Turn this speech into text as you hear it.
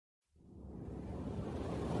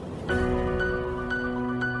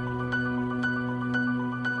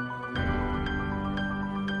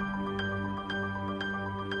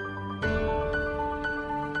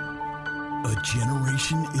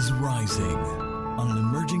generation is rising on an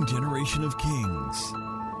emerging generation of kings.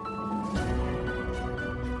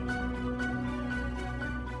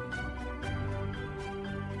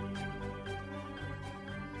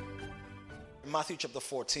 Matthew chapter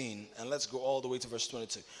 14, and let's go all the way to verse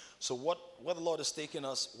 22. So what the Lord is taking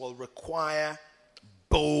us will require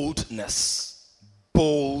boldness.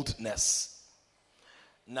 Boldness.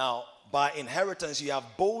 Now, by inheritance, you have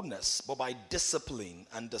boldness, but by discipline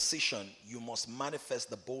and decision, you must manifest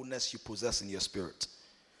the boldness you possess in your spirit.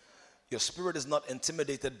 Your spirit is not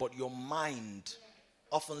intimidated, but your mind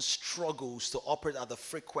often struggles to operate at the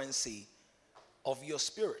frequency of your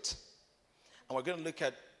spirit. And we're going to look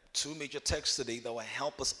at two major texts today that will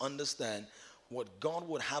help us understand what God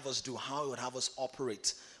would have us do, how He would have us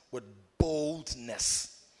operate with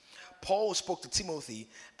boldness. Paul spoke to Timothy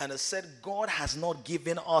and has said, God has not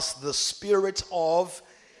given us the spirit of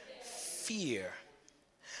fear.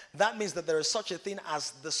 That means that there is such a thing as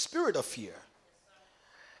the spirit of fear.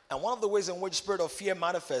 And one of the ways in which spirit of fear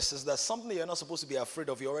manifests is that something you're not supposed to be afraid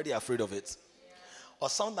of, you're already afraid of it. Or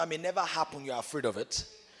something that may never happen, you're afraid of it.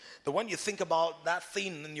 That when you think about that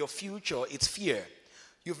thing in your future, it's fear.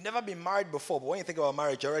 You've never been married before, but when you think about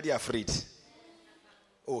marriage, you're already afraid.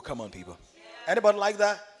 Oh, come on, people. Anybody like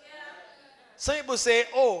that? Some people say,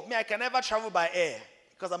 oh, I can never travel by air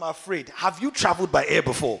because I'm afraid. Have you traveled by air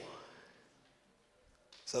before?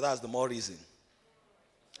 So that's the more reason.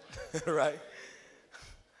 Right?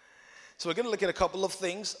 So we're going to look at a couple of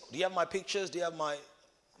things. Do you have my pictures? Do you have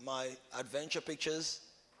my adventure pictures?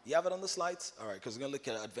 You have it on the slides? All right, because we're going to look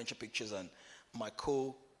at adventure pictures and my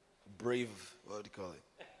co-brave, what do you call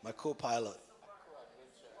it? My co-pilot.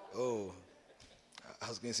 Oh, I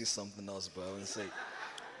was going to say something else, but I wouldn't say it.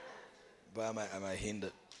 But I might hinder.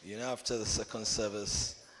 You know, after the second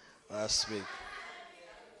service last week.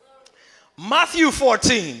 Matthew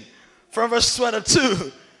 14, from verse 22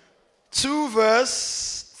 to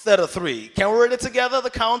verse 33. Can we read it together? The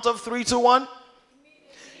count of 3, 2, 1.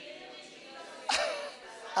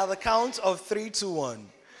 At the count of 3, 2, 1.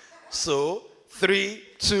 So, 3,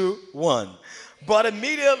 2, 1. But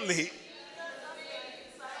immediately,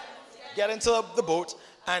 get into the boat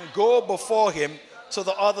and go before him to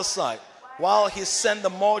the other side, while he sent the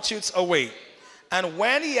multitudes away. And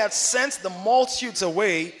when he had sent the multitudes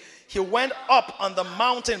away, he went up on the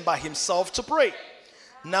mountain by himself to pray.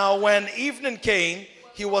 Now when evening came,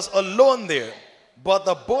 he was alone there, but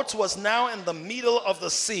the boat was now in the middle of the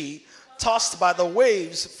sea, tossed by the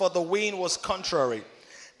waves, for the wind was contrary.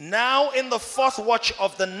 Now in the fourth watch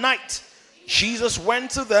of the night, Jesus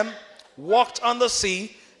went to them, walked on the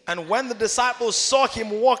sea, and when the disciples saw him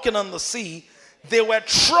walking on the sea, they were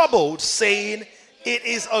troubled, saying, "It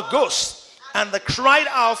is a ghost," and they cried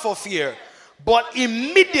out for fear. But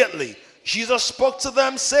immediately Jesus spoke to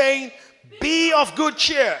them, saying, "Be of good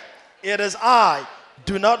cheer, it is I,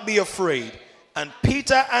 do not be afraid." And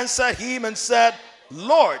Peter answered him and said,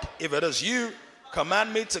 "Lord, if it is you,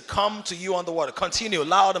 command me to come to you on the water." Continue,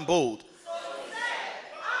 loud and bold.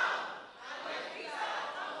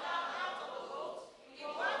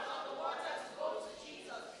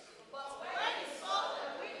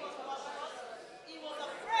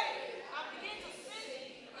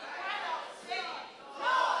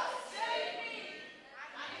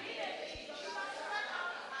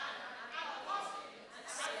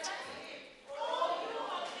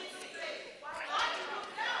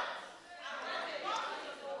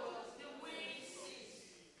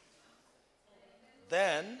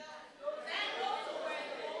 Then,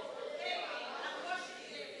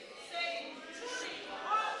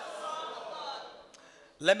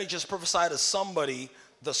 let me just prophesy to somebody,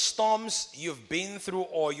 the storms you've been through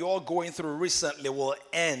or you're going through recently will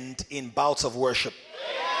end in bouts of worship.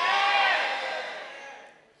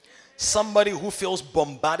 Somebody who feels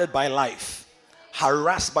bombarded by life,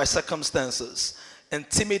 harassed by circumstances,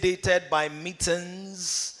 intimidated by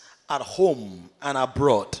meetings at home and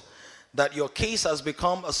abroad, that your case has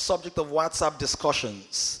become a subject of WhatsApp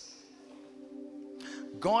discussions.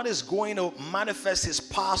 God is going to manifest his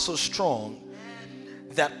power so strong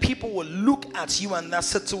that people will look at you and that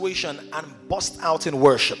situation and bust out in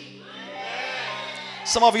worship.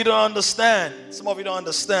 Some of you don't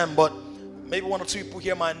understand. But maybe one or two people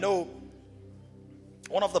here might know.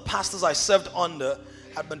 One of the pastors I served under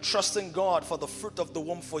had been trusting God for the fruit of the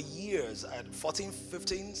womb for years. I had 14,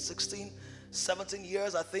 15, 16, 17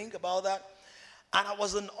 years, I think, about that. And I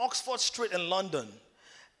was in Oxford Street in London.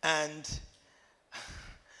 And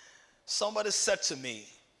somebody said to me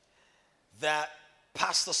that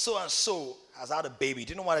Pastor so-and-so has had a baby.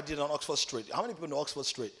 Do you know what I did on Oxford Street? How many people know Oxford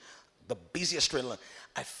Street? The busiest street in London.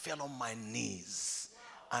 I fell on my knees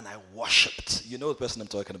and I worshipped. You know the person I'm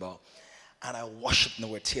talking about. And I worshipped, and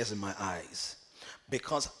there were tears in my eyes.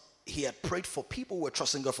 Because he had prayed for people who were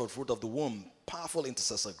trusting God for the fruit of the womb. Powerful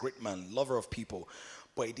intercessor, great man, lover of people.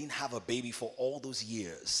 But he didn't have a baby for all those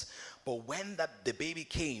years. But when the baby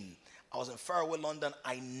came, I was in faraway London,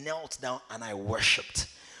 I knelt down and I worshipped.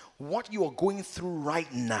 What you are going through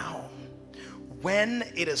right now, when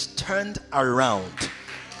it is turned around,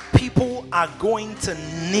 people are going to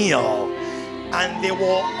kneel and they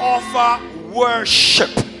will offer worship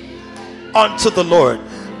unto the Lord,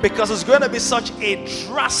 because it's going to be such a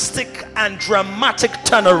drastic and dramatic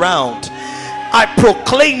turnaround. I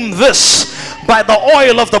proclaim this by the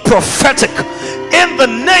oil of the prophetic in the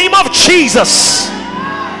name of Jesus.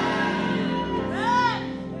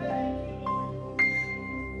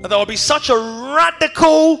 There will be such a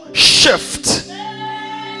radical shift.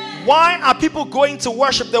 Why are people going to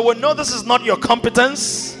worship? They will know this is not your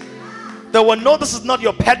competence. They will know this is not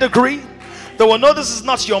your pedigree. They will know this is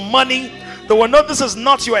not your money. They will know this is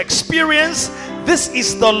not your experience. This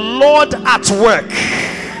is the Lord at work.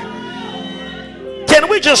 Can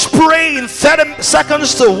we just pray in 30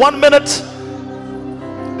 seconds to 1 minute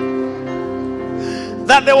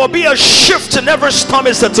that there will be a shift in every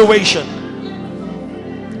stormy situation?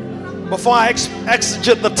 Before I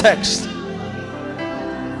exegete the text,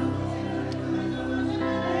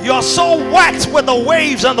 you are so wet with the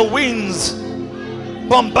waves and the winds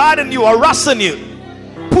bombarding you, harassing you,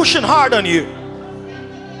 pushing hard on you.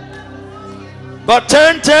 But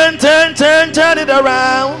turn it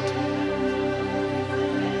around.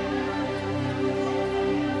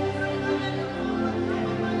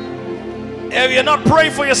 If you're not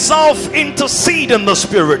praying for yourself, intercede in the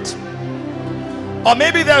spirit. Or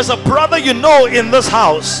maybe there's a brother you know in this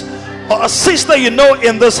house, or a sister you know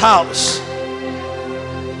in this house,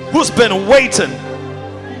 who's been waiting.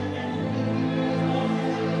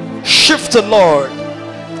 Shift it, Lord.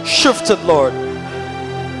 Shift it, Lord.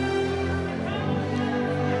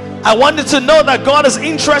 I want you to know that God is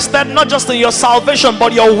interested not just in your salvation,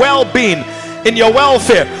 but your well-being, in your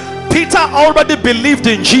welfare. Peter already believed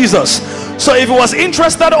in Jesus. So if he was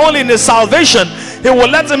interested only in his salvation, he will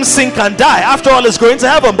let him sink and die. After all, he's going to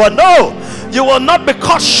heaven. But no, you will not be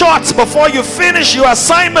cut short before you finish your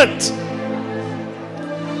assignment.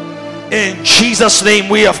 In Jesus' name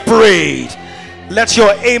we have prayed. Let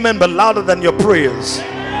your amen be louder than your prayers.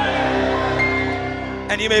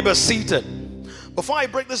 And you may be seated. Before I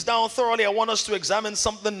break this down thoroughly, I want us to examine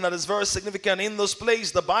something that is very significant in this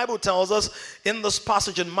place. The Bible tells us in this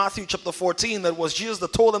passage in Matthew chapter 14 that it was Jesus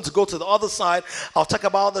that told them to go to the other side. I'll talk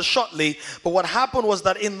about this shortly. But what happened was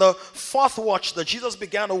that in the fourth watch that Jesus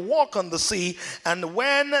began to walk on the sea, and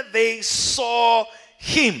when they saw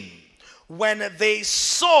him,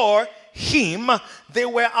 they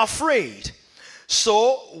were afraid.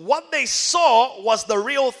 So what they saw was the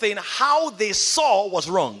real thing. How they saw was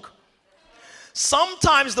wrong.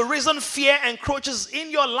 Sometimes the reason fear encroaches in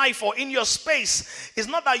your life or in your space is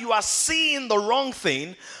not that you are seeing the wrong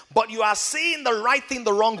thing, but you are seeing the right thing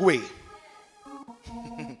the wrong way.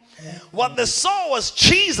 What they saw was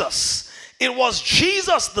Jesus. It was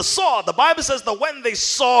Jesus they saw. The Bible says that when they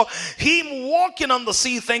saw him walking on the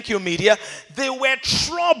sea, thank you media, they were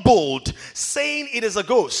troubled, saying it is a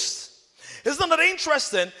ghost. Isn't it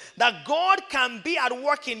interesting that God can be at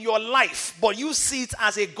work in your life, but you see it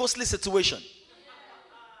as a ghostly situation?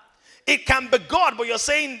 It can be God, but you're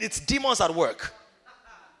saying it's demons at work.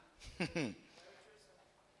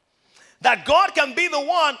 That God can be the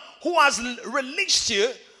one who has released you.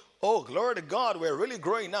 Oh, glory to God, we're really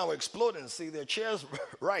growing now, we're exploding. See, there are chairs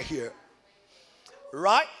right here.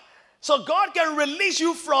 Right? So God can release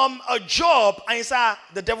you from a job and you say,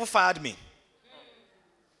 the devil fired me.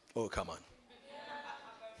 Oh, come on.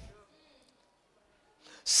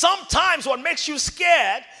 Sometimes what makes you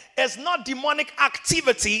scared is not demonic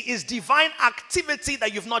activity, is divine activity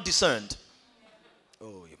that you've not discerned.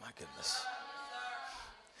 Oh, my goodness.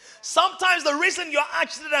 Sometimes the reason you're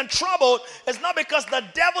agitated and troubled is not because the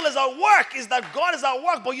devil is at work, is that God is at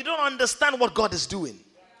work, but you don't understand what God is doing.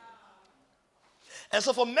 And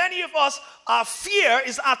so for many of us, our fear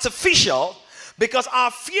is artificial, because our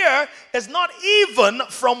fear is not even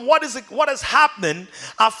from what is happening.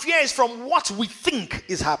 Our fear is from what we think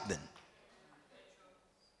is happening.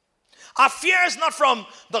 Our fear is not from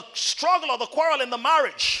the struggle or the quarrel in the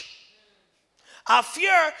marriage. Our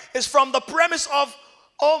fear is from the premise of,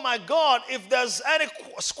 oh my God, if there's any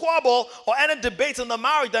squabble or any debate in the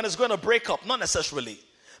marriage, then it's going to break up. Not necessarily.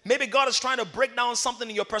 Maybe God is trying to break down something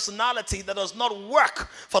in your personality that does not work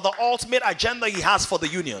for the ultimate agenda he has for the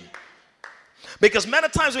union. Because many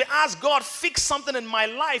times we ask God, fix something in my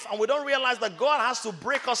life, and we don't realize that God has to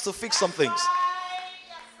break us to fix some things.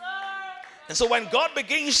 And so when God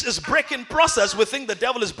begins his breaking process, we think the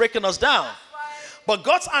devil is breaking us down. But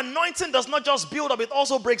God's anointing does not just build up, it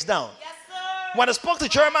also breaks down. When I spoke to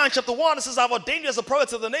Jeremiah in chapter 1, it says, I've ordained you as a prophet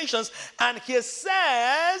to the nations. And he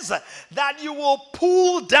says that you will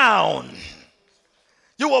pull down.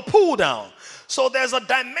 You will pull down. So there's a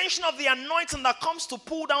dimension of the anointing that comes to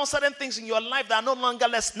pull down certain things in your life that are no longer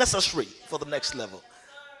less necessary for the next level.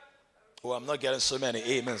 Oh, I'm not getting so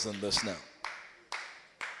many amens on this now.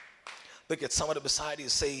 Look at somebody beside you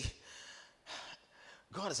and say,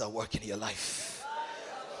 God is at work in your life.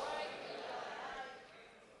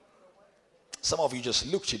 Some of you just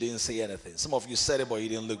looked, you didn't say anything. Some of you said it, but you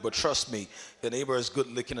didn't look. But trust me, your neighbor is good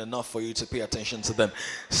looking enough for you to pay attention to them.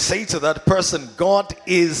 Say to that person, God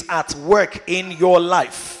is at work in your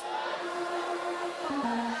life.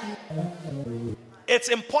 It's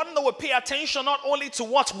important that we pay attention not only to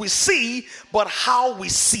what we see, but how we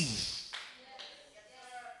see.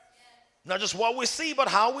 Not just what we see, but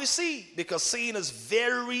how we see. Because seeing is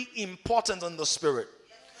very important in the spirit.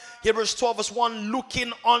 Hebrews 12 verse 1,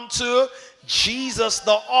 looking unto Jesus,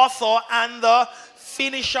 the author and the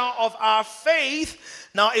finisher of our faith.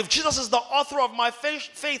 Now, if Jesus is the author of my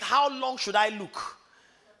faith, how long should I look?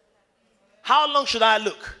 How long should I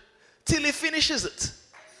look? Till he finishes it.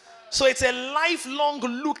 So it's a lifelong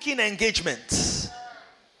looking engagement.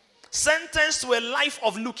 Sentenced to a life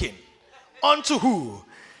of looking. Unto who?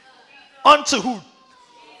 Unto who?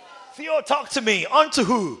 Theo, talk to me. Unto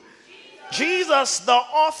who? Jesus, the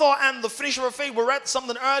author and the finisher of faith. We read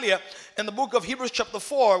something earlier in the book of Hebrews chapter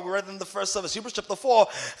 4. We read in the first service. Hebrews chapter 4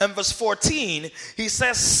 and verse 14. He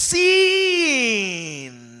says, seeing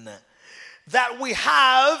that we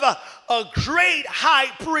have a great high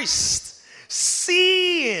priest.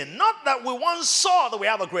 Seeing. Not that we once saw that we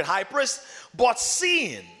have a great high priest, but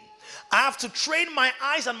seeing. I have to train my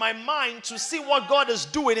eyes and my mind to see what God is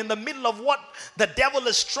doing in the middle of what the devil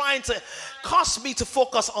is trying to cause me to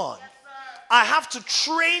focus on. I have to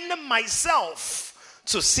train myself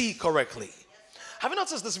to see correctly. Have you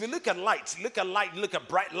noticed this? If you look at light, look at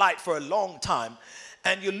bright light for a long time,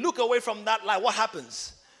 and you look away from that light, what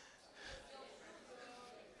happens?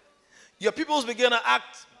 Your pupils begin to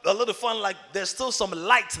act a little fun, like there's still some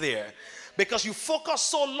light there. Because you focus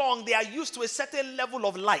so long, they are used to a certain level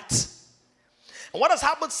of light. And what has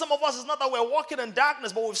happened to some of us is not that we're walking in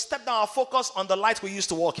darkness, but we've stepped down our focus on the light we used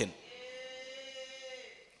to walk in.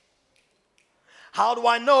 How do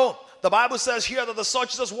I know? The Bible says here that the saw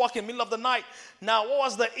Jesus walk in the middle of the night. Now, what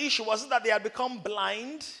was the issue? Was it that they had become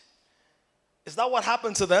blind? Is that what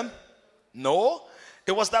happened to them? No.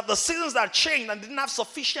 It was that the seasons that changed and didn't have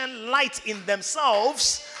sufficient light in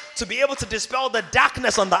themselves to be able to dispel the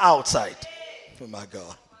darkness on the outside. Oh my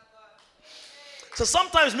God. So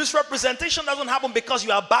sometimes misrepresentation doesn't happen because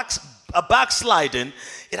you are backsliding.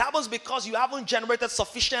 It happens because you haven't generated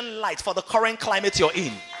sufficient light for the current climate you're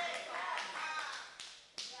in.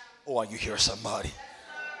 Oh, are you here, somebody?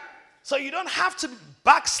 So you don't have to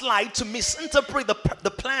backslide to misinterpret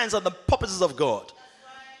the plans and the purposes of God.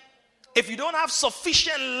 If you don't have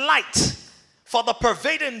sufficient light for the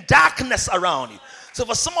pervading darkness around you. So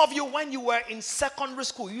for some of you, when you were in secondary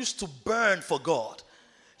school, you used to burn for God.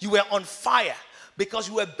 You were on fire because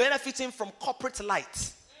you were benefiting from corporate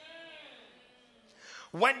light.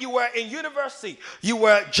 When you were in university, you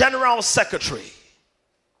were general secretary,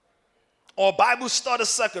 or Bible study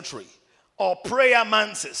secretary, or prayer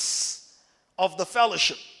mantis of the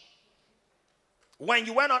fellowship. When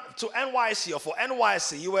you went on to NYC, or for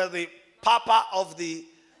NYC, you were the papa of the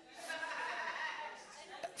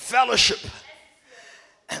fellowship.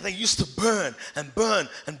 And they used to burn and burn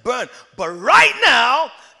and burn. But right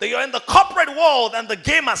now, that you're in the corporate world and the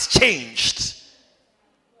game has changed.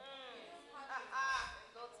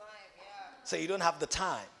 So you don't have the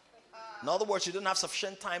time. In other words, you don't have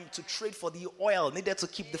sufficient time to trade for the oil needed to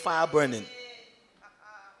keep the fire burning.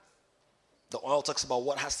 The oil talks about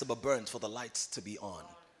what has to be burned for the lights to be on.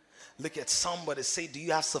 Look at somebody, say, do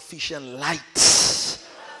you have sufficient light?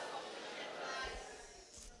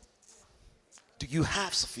 Do you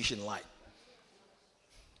have sufficient light?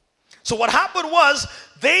 So what happened was,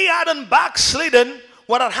 they hadn't backslidden.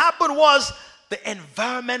 What had happened was, the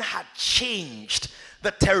environment had changed. The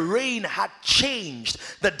terrain had changed.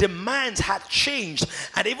 The demands had changed.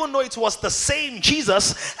 And even though it was the same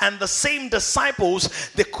Jesus and the same disciples,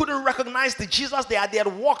 they couldn't recognize the Jesus they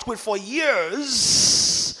had walked with for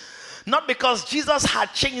years. Not because Jesus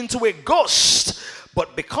had changed into a ghost,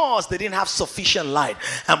 but because they didn't have sufficient light.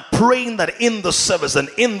 I'm praying that in the service and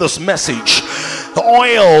in this message, The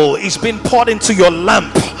oil is being poured into your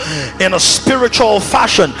lamp in a spiritual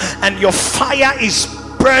fashion, and your fire is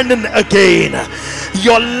burning again.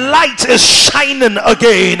 Your light is shining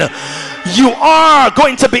again. You are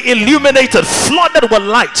going to be illuminated, flooded with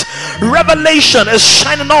light. Revelation is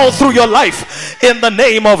shining all through your life in the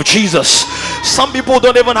name of Jesus. Some people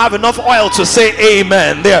don't even have enough oil to say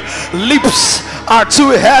amen. Their lips are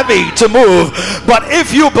too heavy to move. But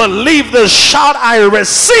if you believe this, shout, I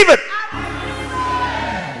receive it.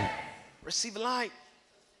 Receive light.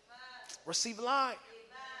 Receive light.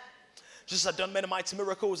 Jesus had done many mighty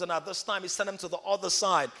miracles, and at this time he sent them to the other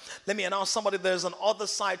side. Let me announce somebody, there's an other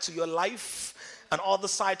side to your life, an other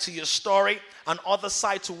side to your story, an other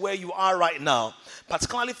side to where you are right now.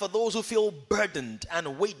 Particularly for those who feel burdened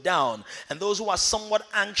and weighed down, and those who are somewhat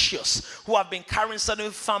anxious, who have been carrying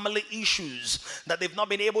certain family issues that they've not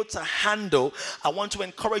been able to handle. I want to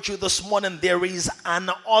encourage you this morning, there is an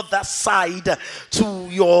other side to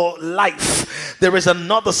your life. There is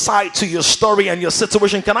another side to your story and your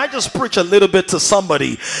situation. Can I just preach a little bit to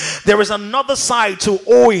somebody? There is another side to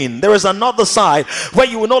owing. There is another side where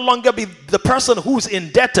you will no longer be the person who's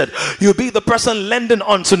indebted. You'll be the person lending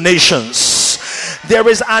unto nations. There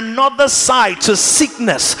is another side to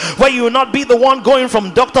sickness where you will not be the one going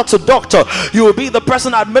from doctor to doctor. You will be the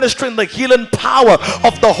person administering the healing power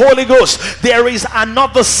of the Holy Ghost. There is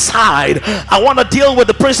another side. I want to deal with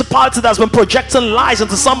the principality that's been projecting lies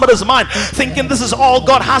into somebody's mind, thinking this is all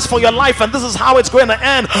God has for your life and this is how it's going to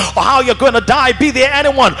end or how you're going to die. Be there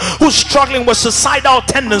anyone who's struggling with suicidal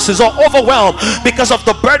tendencies or overwhelmed because of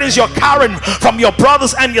the burdens you're carrying from your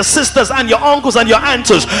brothers and your sisters and your uncles and your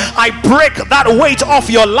aunts? I break that weight off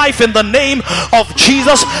your life in the name of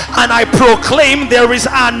Jesus, and I proclaim there is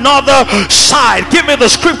another side. Give me the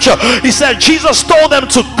scripture. He said Jesus told them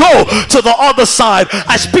to go to the other side.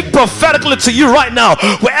 I speak prophetically to you right now,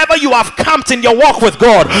 wherever you have camped in your walk with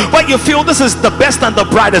God, where you feel this is the best and the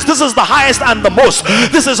brightest, this is the highest and the most,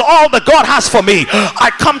 this is all that God has for me.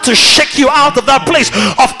 I come to shake you out of that place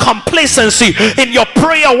of complacency in your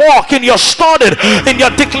prayer walk, in your study, in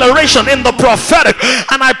your declaration, in the prophetic,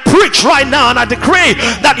 and I preach right now and I decree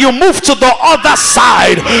that you move to the other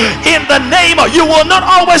side in the name of, you will not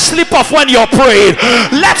always slip off when you're praying.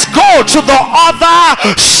 Let's go to the other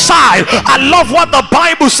side. I love what the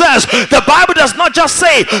Bible says. The Bible does not just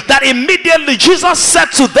say that immediately Jesus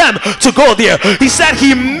said to them to go there. He said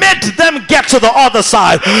he made them get to the other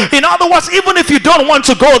side. In other words, even if you don't want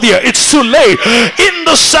to go there, it's too late. In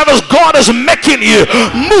the service, God is making you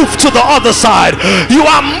move to the other side. You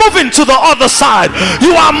are moving to the other side.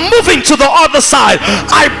 You are moving to the other side.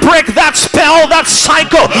 I break that spell, that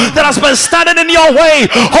cycle that has been standing in your way,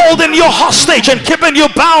 holding you hostage and keeping you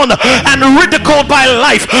bound and ridiculed by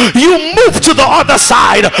life. You move to the other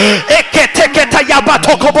side.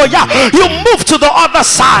 You move to the other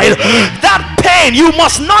side. That pain, you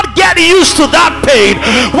must not get used to that pain.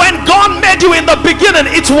 When God made you in the beginning,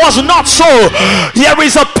 it was not so. There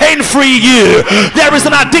is a pain-free you. There is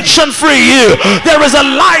an addiction-free you. There is a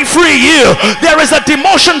lie-free you. There is a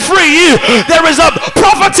demotion-free you. There is a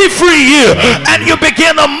poverty-free you. And you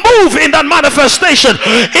begin to move in that manifestation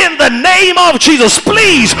in the name of Jesus.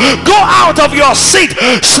 Please go out of your seat,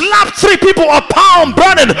 slap 3 people a palm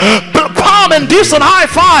burning, palm and decent high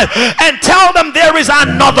five, and tell them there is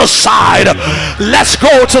another side. Let's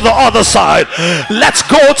go to the other side. Let's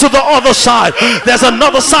go to the other side. There's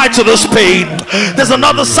another side to this pain. There's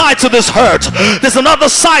another side to this hurt. There's another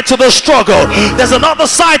side to this struggle. There's another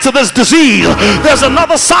side to this disease. There's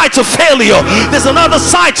another side to failure. There's another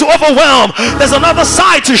side to overwhelm. There's another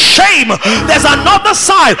side to shame. There's another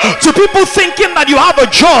side to people thinking that you have a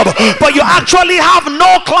job, but you actually have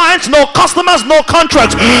no clients, no customers, no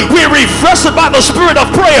contracts. We reverse it by the spirit of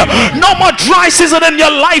prayer. No more dry season in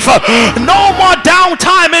your life. No more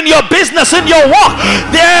downtime in your business, in your walk.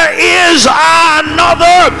 There is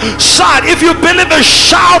another side. If you believe it,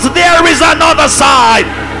 shout, there is another side.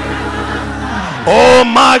 Oh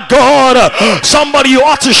my God. Somebody, you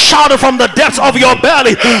ought to shout it from the depths of your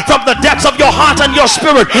belly, from the depths of your heart and your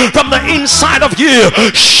spirit, from the inside of you.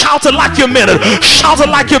 Shout it like you mean it. Shout it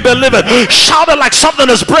like you believe it. Shout it like something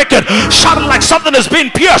is breaking. Shout it like something is being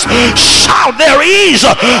pierced. Shout, there is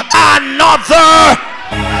another.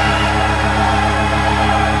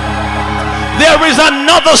 There is another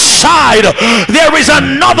another side. There is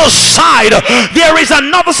another side. There is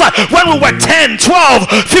another side. When we were 10,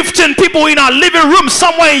 12, 15 people in our living room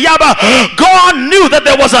somewhere in Yaba, God knew that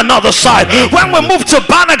there was another side. When we moved to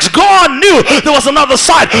Banex, God knew there was another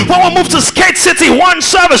side. When we moved to Skate City, one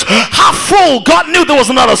service, half full, God knew there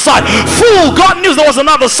was another side. Full, God knew there was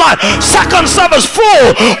another side. Second service,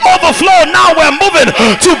 full, overflow. Now we're moving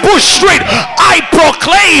to Bush Street. I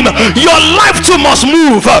proclaim your life too must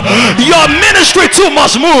move. Your ministry too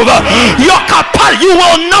must move. Your capacity, you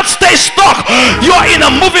will not stay stuck. You're in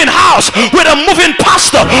a moving house with a moving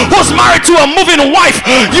pastor who's married to a moving wife.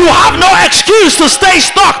 You have no excuse to stay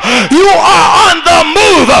stuck. You are on the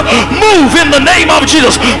move. Move in the name of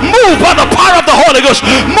Jesus. Move by the power of the Holy Ghost.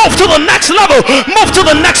 Move to the next level. Move to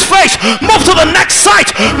the next phase. Move to the next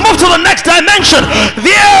site. Move to the next dimension.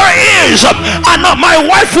 There is, and my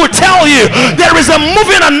wife will tell you, there is a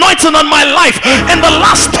moving anointing on my life. In the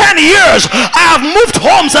last 10 years, I have moved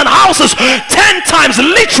homes and houses 10 times,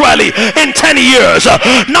 literally in 10 years.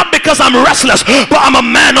 Not because I'm restless, but I'm a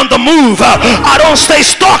man on the move. I don't stay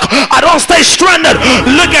stuck. I don't stay stranded.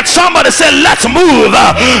 Look at somebody, say, let's move.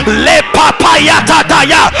 Le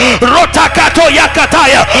papayataya, rotakato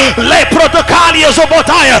yakataya, le protocalia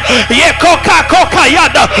zobotaya, ye koka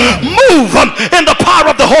kokayada. Move in the power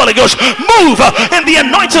of the Holy Ghost. Move in the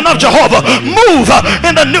anointing of Jehovah. Move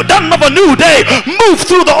in the new dawn of a new day. Move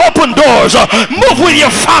through the open doors. Move with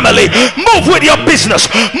your family. Move with your business.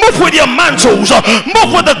 Move with your mantles. Move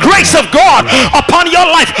with the grace of God upon your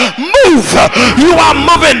life. Move. You are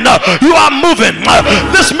moving. You are moving.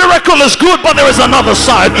 This miracle is good, but there is another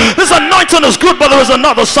side. This anointing is good, but there is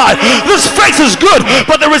another side. This faith is good,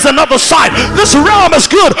 but there is another side. This realm is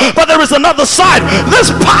good, but there is another side.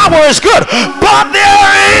 This power is good, but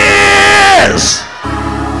there is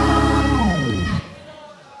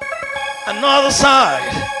another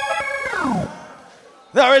side.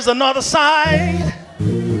 There is another side.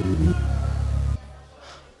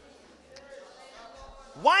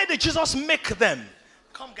 Why did Jesus make them?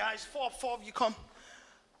 Come, guys, four of you come.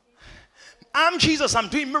 I'm Jesus. I'm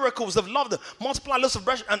doing miracles of love, the multiply loaves of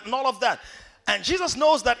bread, and all of that. And Jesus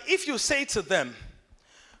knows that if you say to them,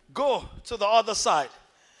 go to the other side,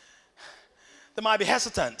 they might be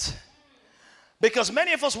hesitant. Because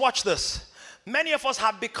many of us, watch this, many of us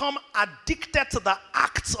have become addicted to the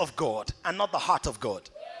acts of God and not the heart of God.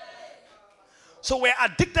 So we're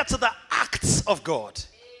addicted to the acts of God.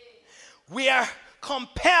 We are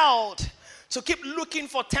compelled to keep looking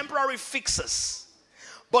for temporary fixes.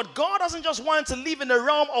 But God doesn't just want to live in the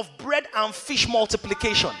realm of bread and fish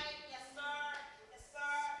multiplication.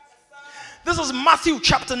 This is Matthew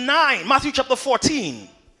chapter 9, Matthew chapter 14.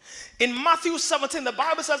 In Matthew 17, the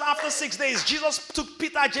Bible says after 6 days, Jesus took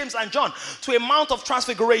Peter, James, and John to a Mount of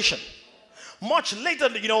Transfiguration. Much later,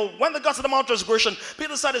 when they got to the Mount of Transfiguration,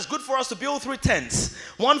 Peter said it's good for us to build 3 tents.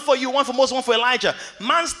 One for you, one for Moses, one for Elijah.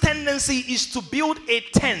 Man's tendency is to build a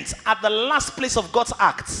tent at the last place of God's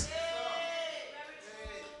acts.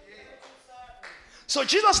 So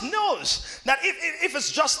Jesus knows that if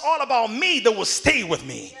it's just all about me, they will stay with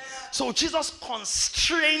me. So Jesus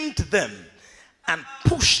constrained them and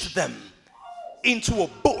pushed them into a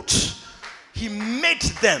boat. He made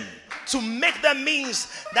them. To make them means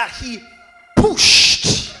that he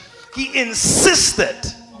pushed. He insisted.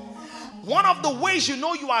 One of the ways you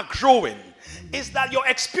know you are growing is that your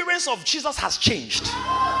experience of Jesus has changed.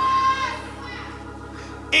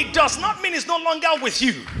 It does not mean it's no longer with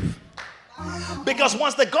you. Because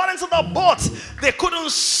once they got into the boat, they couldn't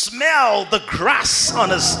smell the grass on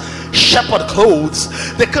his shepherd clothes.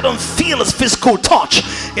 They couldn't feel his physical touch.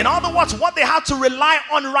 In other words, what they had to rely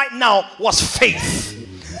on right now was faith.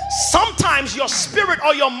 Sometimes your spirit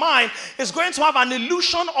or your mind is going to have an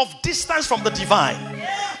illusion of distance from the divine.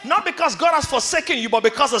 Not because God has forsaken you, but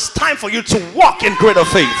because it's time for you to walk in greater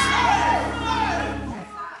faith.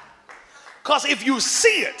 Because if you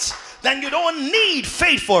see it, then you don't need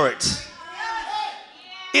faith for it.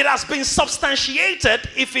 It has been substantiated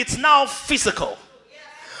if it's now physical.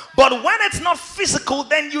 But when it's not physical,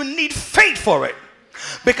 then you need faith for it.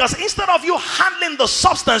 Because instead of you handling the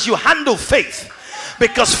substance, you handle faith.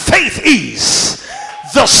 Because faith is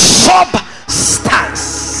the substance.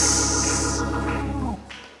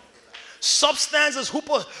 Substance is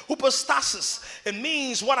hypostasis. It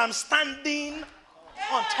means what I'm standing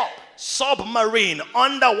on top. Submarine,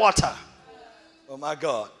 underwater. Oh my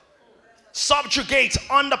God. Subjugate,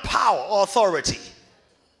 under power or authority.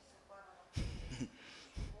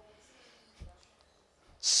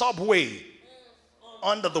 Subway,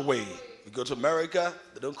 under the way. You go to America,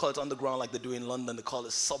 they don't call it underground like they do in London, they call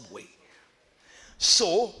it subway.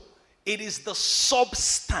 So, it is the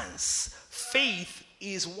substance. Faith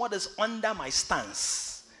is what is under my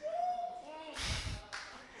stance.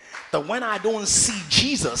 That when I don't see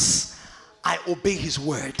Jesus, I obey his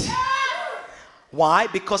word. Why?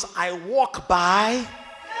 Because I walk by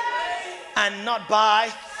and not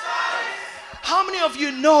by. How many of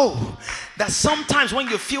you know that sometimes when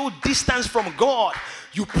you feel distance from God,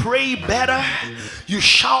 you pray better, you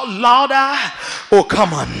shout louder? Oh,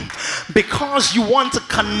 come on. Because you want to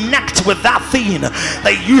connect with that thing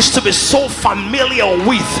that you used to be so familiar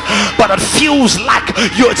with, but it feels like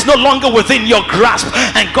it's no longer within your grasp.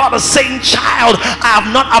 And God is saying, child, I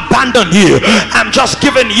have not abandoned you. I'm just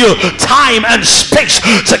giving you time and space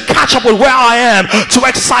to catch up with where I am, to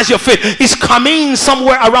exercise your faith. He's coming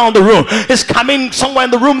somewhere around the room. He's coming somewhere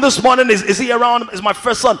in the room this morning. Is he around? Is my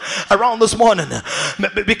first son around this morning?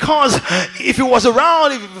 Because if he was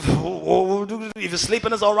around, if he's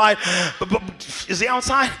sleeping, it's all right. But is he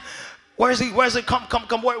outside? Where is he? Where is he? Come.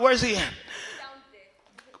 Where is he?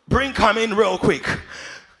 Come in real quick.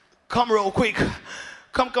 Come real quick.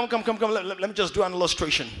 Come. Let me just do an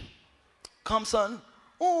illustration. Come, son.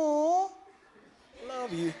 Oh,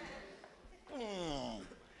 love you.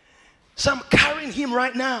 So I'm carrying him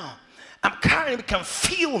right now. I'm carrying him. He can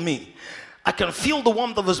feel me. I can feel the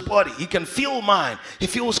warmth of his body. He can feel mine. He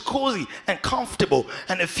feels cozy and comfortable,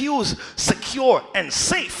 and it feels secure and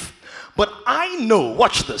safe. But I know,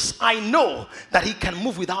 watch this, I know that he can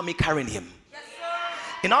move without me carrying him. Yes,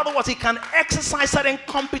 in other words, he can exercise certain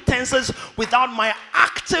competences without my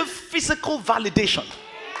active physical validation.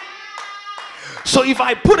 So if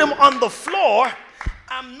I put him on the floor,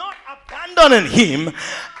 I'm not abandoning him.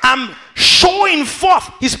 I'm showing forth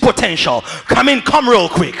his potential. Come real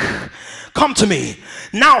quick. Come to me.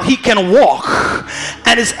 Now he can walk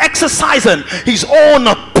and is exercising his own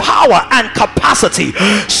power and capacity.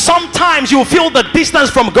 Sometimes you feel the distance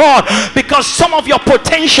from God because some of your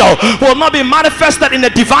potential will not be manifested in a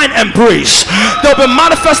divine embrace. They'll be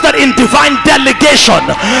manifested in divine delegation,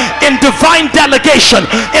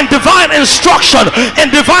 in divine instruction, in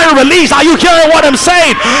divine release. Are you hearing what I'm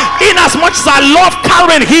saying? In as much as I love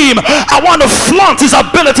carrying him, I want to flaunt his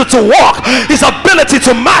ability to walk, his ability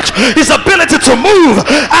to match, his ability to move.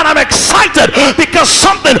 And I'm excited because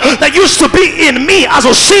something that used to be in me as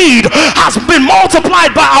a seed has been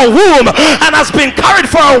multiplied by a womb and has been carried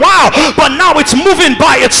for a while, but now it's moving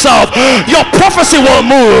by itself. Your prophecy will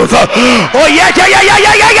move. Oh yeah.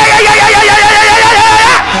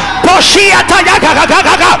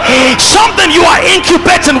 Something you are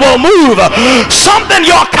incubating will move. Something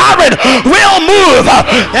you're carrying will move.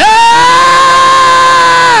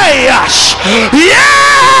 Yes.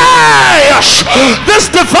 This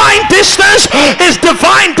divine distance is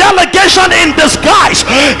divine delegation in disguise.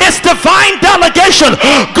 It's divine delegation.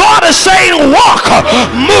 God is saying, walk,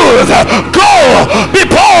 move, go, be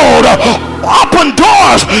bold, open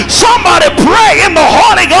doors. Somebody pray in the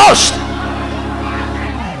Holy Ghost.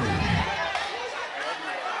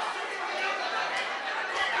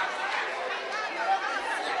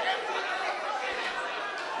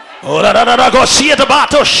 Go see it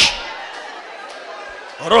about us.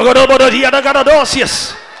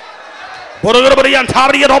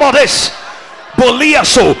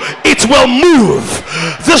 It will move.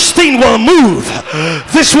 This thing will move.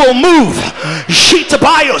 This will move.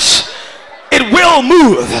 Shitabios. It will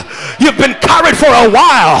move. You've been carried for a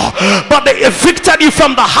while, but they evicted you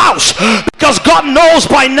from the house because God knows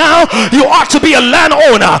by now you ought to be a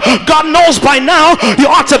landowner. God knows by now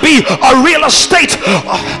you ought to be a real estate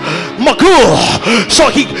mogul.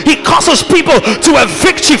 So he causes people to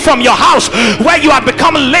evict you from your house where you have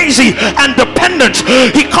become lazy and dependent.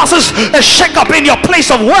 He causes a shake-up in your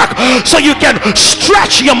place of work so you can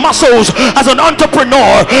stretch your muscles as an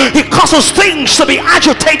entrepreneur. He causes things to be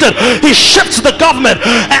agitated. He shifts the government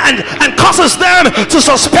and causes them to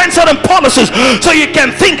suspend certain policies so you can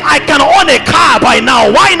think, I can own a car by now.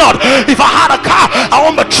 Why not? If I had a car, I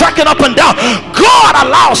won't be trekking up and down. God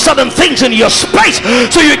allows certain things in your space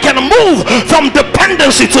so you can move from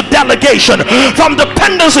dependency to delegation, from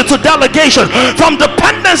dependency to delegation, from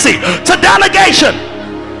dependency to delegation.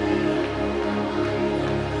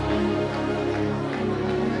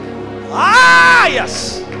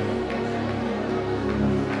 Yes.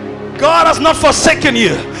 God has not forsaken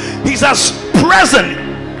you. He's as present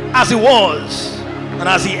as he was and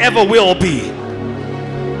as he ever will be.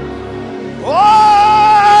 Oh,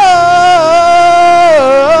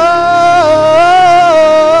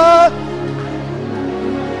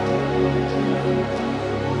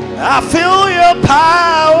 I feel your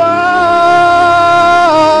power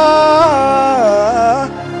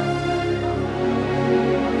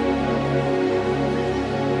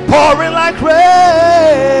pouring like rain.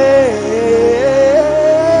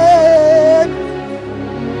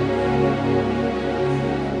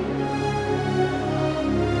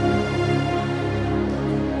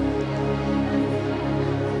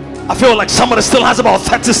 feel like somebody still has about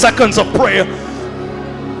 30 seconds of prayer.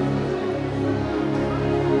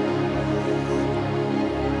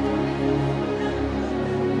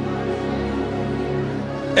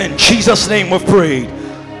 In Jesus' name we've prayed.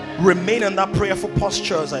 Remain in that prayerful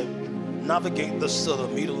posture as I navigate this to the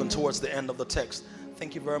middle and towards the end of the text.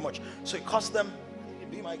 Thank you very much. So he caused them,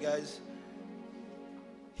 be my guys.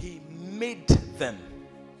 He made them.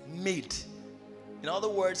 Made. In other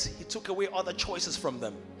words, he took away other choices from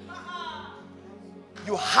them.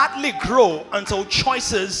 You hardly grow until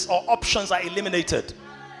choices or options are eliminated.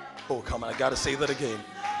 Oh, come on, I gotta say that again.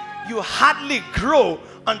 You hardly grow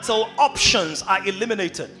until options are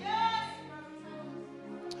eliminated.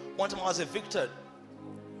 One time I was evicted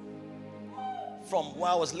from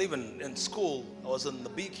where I was living in school. I was in the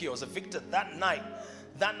BQ. I was evicted that night.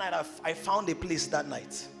 That night I found a place that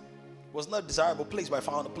night. It was not a desirable place, but I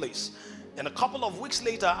found a place. And a couple of weeks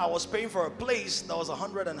later, I was paying for a place that was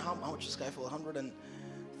 100 and how much this guy for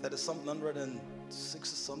 130 something,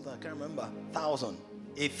 106 or something, I can't remember, 1,000.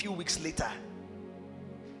 A few weeks later.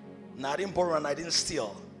 Now I didn't borrow and I didn't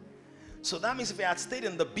steal. So that means if I had stayed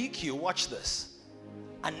in the BQ, watch this,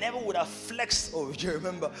 I never would have flexed, oh, do you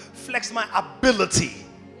remember? Flexed my ability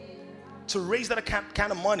to raise that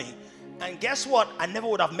kind of money. And guess what? I never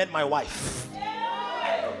would have met my wife.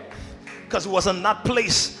 Because it was in that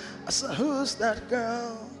place. I said, who's that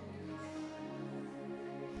girl?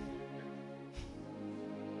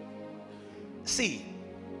 See,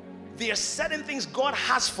 there are certain things God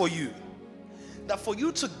has for you that for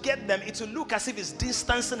you to get them, it will look as if He's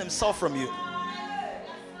distancing Himself from you.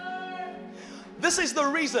 This is the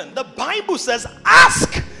reason. The Bible says,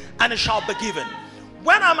 ask and it shall be given.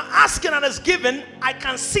 When I'm asking and it's given, I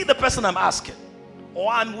can see the person I'm asking.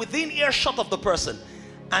 Or I'm within earshot of the person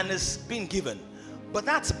and it's being given. But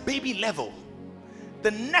that's baby level.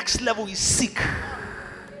 The next level is seek.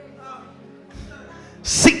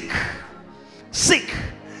 Seek. Seek.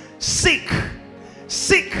 Seek.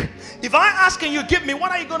 Seek. If I ask and you give me, what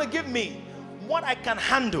are you going to give me? What I can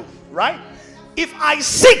handle, right? If I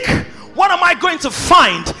seek, what am I going to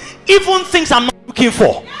find? Even things I'm not looking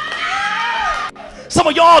for. Some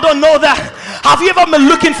of y'all don't know that. Have you ever been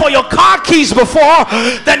looking for your car keys before?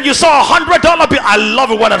 Then you saw $100 bill. I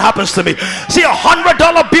love it when it happens to me. See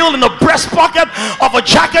 $100 bill in the breast pocket of a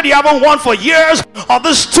jacket you haven't worn for years, or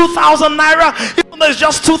this 2,000 naira. Even though it's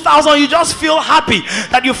just 2,000, you just feel happy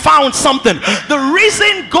that you found something. The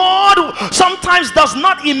reason God sometimes does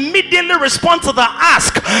not immediately respond to the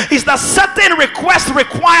ask is that certain requests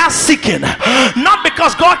require seeking. Not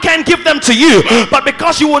because God can't give them to you, but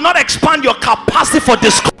because you will not expand your capacity for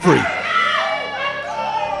discovery.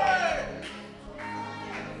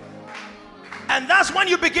 And that's when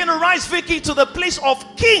you begin to rise, Vicky, to the place of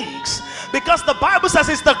kings, because the Bible says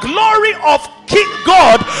it's the glory of King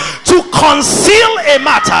God to conceal a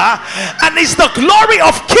matter, and it's the glory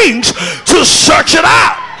of kings to search it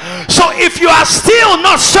out. So if you are still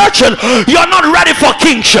not searching, you're not ready for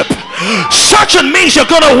kingship. Searching means you're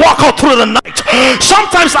going to walk out through the night.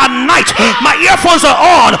 Sometimes at night, my earphones are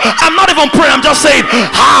on. I'm not even praying. I'm just saying,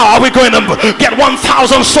 how are we going to get 1,000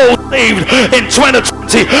 souls saved in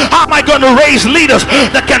 2020? How am I going to raise leaders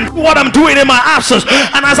that can do what I'm doing in my absence?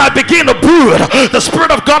 And as I begin to brood, the Spirit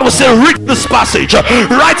of God will say, read this passage,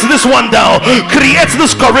 write this one down, create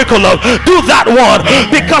this curriculum, do that one,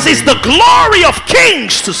 because it's the glory of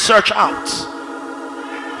kings to search out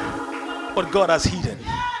what God has hidden.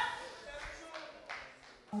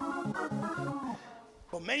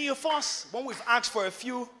 But many of us, when we've asked for a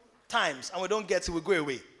few times and we don't get it, we go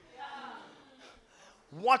away.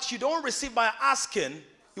 What you don't receive by asking,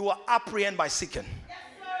 you will apprehend by seeking.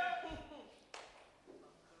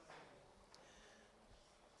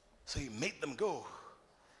 So He made them go.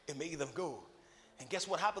 He made them go. And guess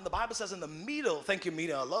what happened? The Bible says in the middle, thank you,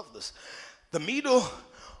 Mina, I love this. The middle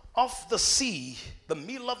of the sea, the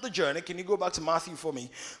middle of the journey, can you go back to Matthew for me,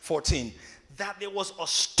 14, that there was a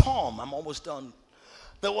storm. I'm almost done.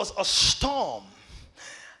 There was a storm.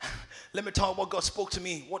 Let me tell you what God spoke to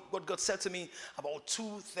me, what God said to me about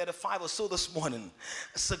 2:35 or so this morning.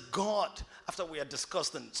 I said, God, after we had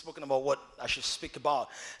discussed and spoken about what I should speak about,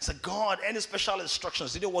 I said, God, any special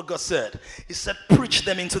instructions? You know what God said? He said, preach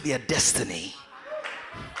them into their destiny.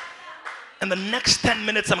 In the next 10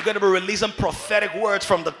 minutes, I'm going to be releasing prophetic words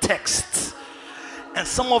from the text. And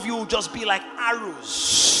some of you will just be like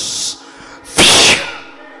arrows.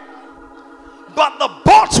 But the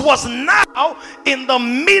boat was now in the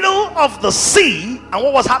middle of the sea. And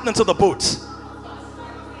what was happening to the boat?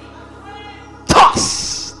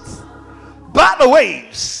 Tossed by the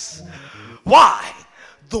waves. Why?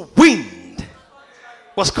 The wind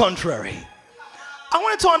was contrary. I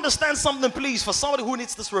want you to understand something, please, for somebody who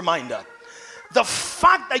needs this reminder. The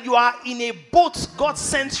fact that you are in a boat God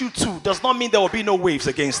sent you to does not mean there will be no waves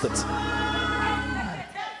against it.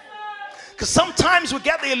 Because sometimes we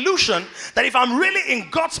get the illusion that if I'm really in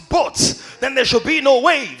God's boat, then there should be no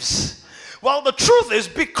waves. Well, the truth is,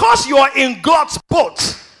 because you are in God's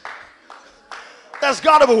boat, there's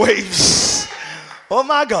got to be waves. Oh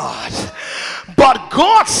my God. But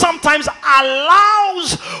God sometimes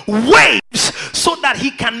allows waves so that he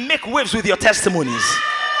can make waves with your testimonies.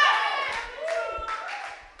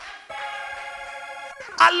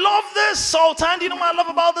 I love this, Sultan. Do you know what I love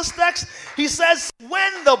about this text? He says,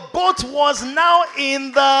 when the boat was now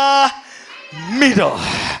in the middle.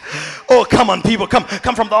 Oh, come on, people. Come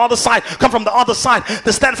from the other side. Come from the other side.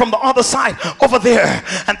 They stand from the other side over there.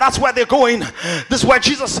 And that's where they're going. This is where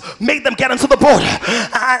Jesus made them get into the boat.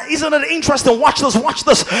 Isn't it interesting? Watch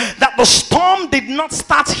this. That the storm did not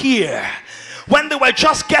start here when they were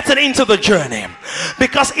just getting into the journey.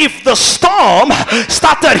 Because if the storm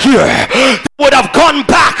started here, they would have gone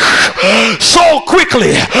back so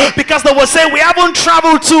quickly, because they would say, we haven't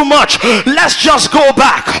traveled too much, let's just go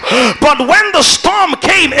back. But when the storm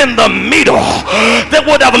came in the middle, they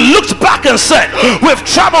would have looked back and said, we've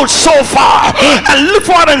traveled so far, and looked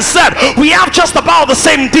forward and said, we have just about the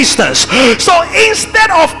same distance. So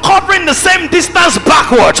instead of covering the same distance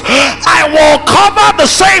backwards, I will cover the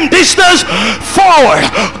same distance forward.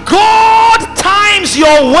 God times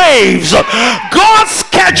your waves. God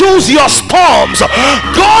schedules your storms.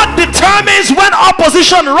 God determines when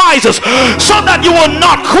opposition rises, so that you will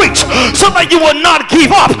not quit, so that you will not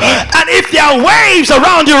give up. And if there are waves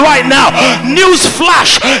around you right now, news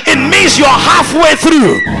flash, it means you're halfway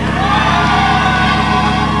through.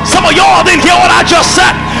 Some of y'all didn't hear what I just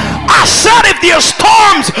said. I said if there are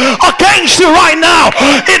storms against you right now,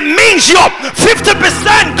 it means you're 50%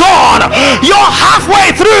 gone. You're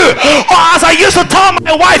halfway through. Or as I used to tell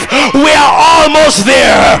my wife, we're almost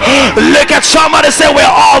there. Look at somebody, say, we're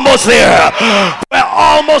almost there. We're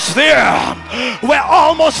almost there. We're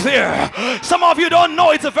almost there. Some of you don't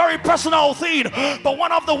know, it's a very personal thing, but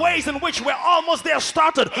one of the ways in which we're almost there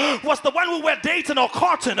started was the when we were dating or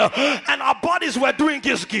courting, and our bodies were doing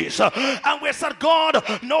giz, and we said, God,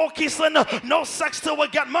 no kissing, no sex till we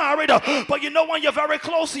get married. But you know, when you're very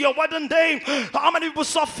close to your wedding day, how many people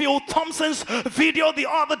saw Phil Thompson's video the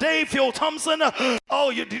other day? Phil Thompson,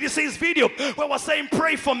 did you see his video where we're saying,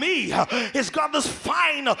 pray for me? He's got this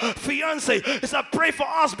fine fiance. He said, pray for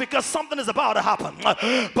us because something is about to happen.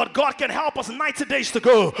 But God can help us. 90 days to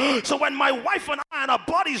go. So when my wife and I and our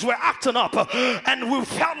bodies were acting up, and we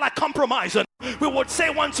felt like compromising, we would say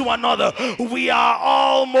one to another, we are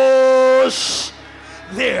almost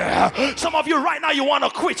there. Some of you right now, you want to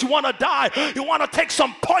quit, you want to die, you want to take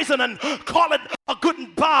some poison and call it a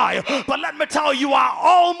goodbye. But let me tell you, you are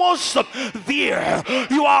almost there.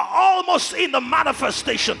 You are almost in the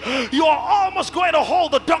manifestation. You are almost going to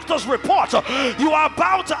hold the doctor's report. You are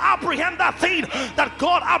about to apprehend that thing that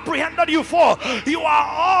God apprehended you for. You are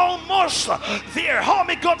almost there. Help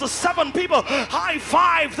me go to 7 people, high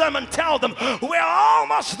five them and tell them, we're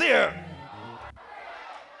almost there.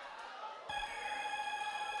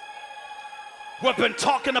 We've been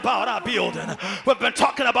talking about our building. We've been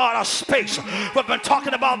talking about our space. We've been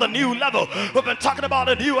talking about the new level. We've been talking about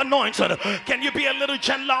a new anointing. Can you be a little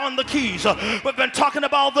gentler on the keys? We've been talking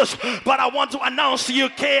about this, but I want to announce to you,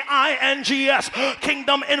 KINGS,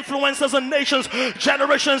 Kingdom Influencers and Nations,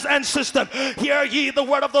 Generations and System. Hear ye the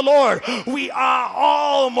word of the Lord. We are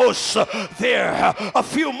almost there. A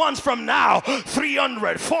few months from now,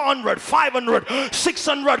 300, 400, 500,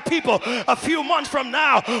 600 people. A few months from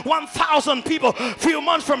now, 1,000 people. A few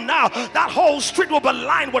months from now, that whole street will be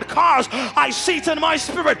lined with cars. I see it in my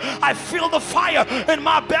spirit. I feel the fire in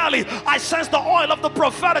my belly. I sense the oil of the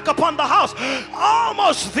prophetic upon the house.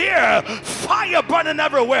 Almost there. Fire burning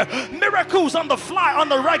everywhere. Miracles on the fly, on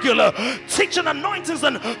the regular. Teaching anointings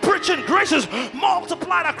and preaching graces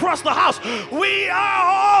multiplied across the house. We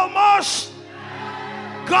are almost.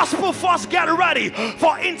 Gospel Force, get ready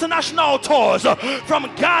for international tours from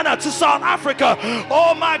Ghana to South Africa.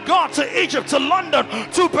 Oh my God, to Egypt, to London,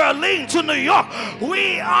 to Berlin, to New York.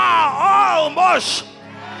 We are almost.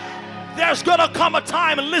 There's gonna come a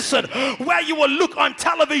time, listen, where you will look on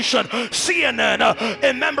television, CNN,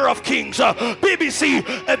 a member of Kings, BBC,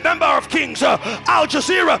 a member of Kings, Al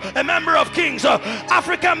Jazeera, a member of Kings,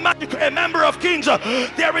 African Magic, a member of Kings.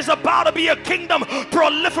 There is about to be a kingdom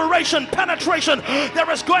proliferation, penetration.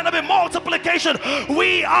 There is going to be multiplication.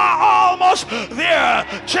 We are almost there.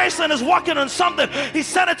 Jason is working on something. He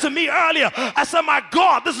said it to me earlier. I said, my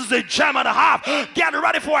God, this is a gem and a half. Get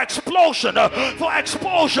ready for explosion, for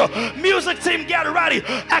exposure. Music team, get ready.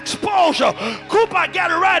 Exposure. Cooper, get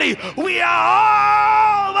ready. We are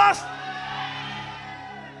all us.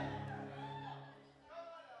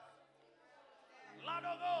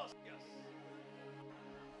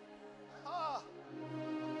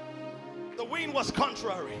 The wind was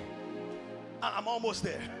contrary. I'm almost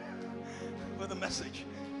there with the message.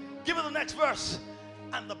 Give it the next verse.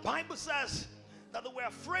 And the Bible says that they were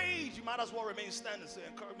afraid. You might as well remain standing, so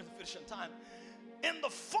encourage me to finish in time. In the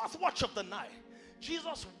fourth watch of the night,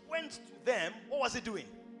 Jesus went to them. What was he doing?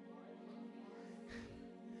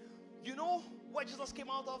 You know where Jesus came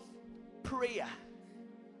out of? Prayer.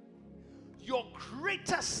 Your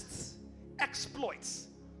greatest exploits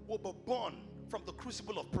will be born from the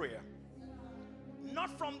crucible of prayer.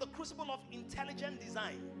 Not from the crucible of intelligent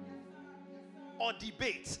design or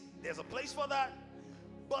debate. There's a place for that.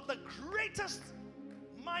 But the greatest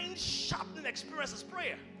mind-sharpening experience is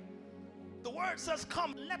prayer. The word says,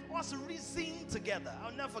 come, let us reason together.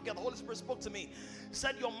 I'll never forget, the Holy Spirit spoke to me. He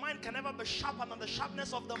said, your mind can never be sharper than the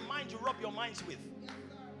sharpness of the mind you rub your minds with.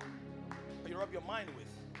 You rub your mind with.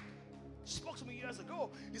 He spoke to me years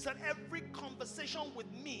ago. He said, every conversation with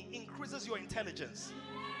me increases your intelligence.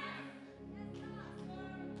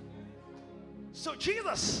 So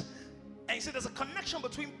Jesus, and you see there's a connection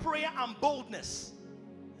between prayer and boldness.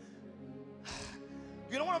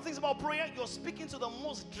 You know one of the things about prayer? You're speaking to the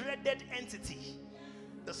most dreaded entity.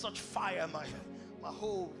 There's such fire in my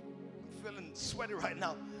whole, I'm feeling sweaty right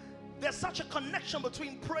now. There's such a connection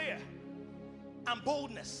between prayer and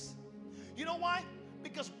boldness. You know why?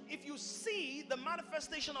 Because if you see the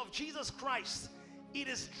manifestation of Jesus Christ, it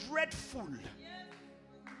is dreadful.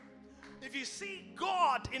 If you see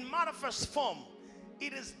God in manifest form,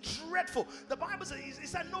 it is dreadful. The Bible says, it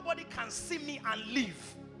said nobody can see me and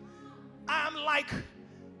live. I am like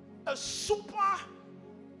a super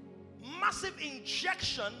massive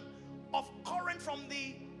injection of current from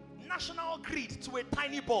the national grid to a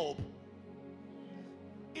tiny bulb.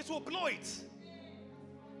 It will blow it.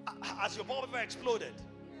 As your bulb ever exploded.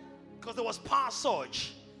 Because there was power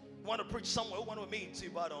surge. We want to preach somewhere. We want to meet to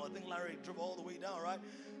Ibadan. I think Larry drove all the way down, right?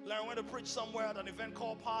 Larry went to preach somewhere at an event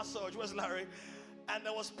called Power Surge. Where's Larry? And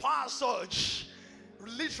there was power surge.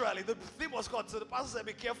 Literally, the thing was called. So the pastor said,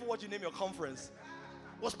 be careful what you name your conference.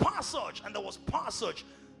 It was power surge, and there was power surge.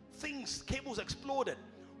 Cables exploded.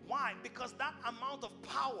 Why? Because that amount of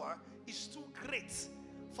power is too great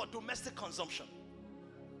for domestic consumption.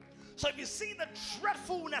 So if you see the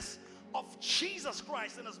dreadfulness of Jesus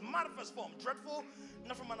Christ in his manifest form, dreadful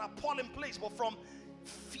not from an appalling place, but from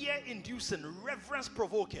fear-inducing,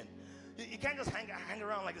 reverence-provoking. You can't just hang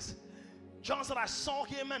around like this. John said, I saw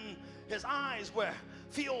him and his eyes were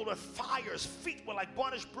filled with fire. His feet were like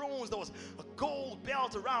burnished bronze. There was a gold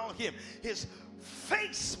belt around him. His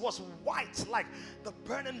face was white like the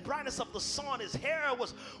burning brightness of the sun. His hair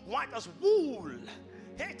was white as wool.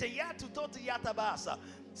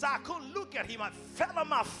 So I couldn't look at him. I fell on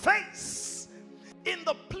my face. In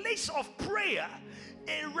the place of prayer,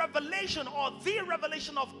 a revelation or the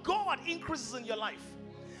revelation of God increases in your life.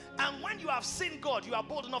 And when you have seen God, you are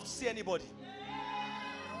bold enough to see anybody.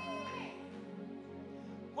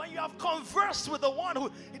 When you have conversed with the one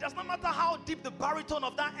who, it does not matter how deep the baritone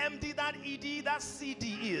of that MD, that ED, that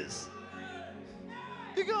CD is.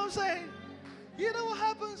 You know what I'm saying? You know what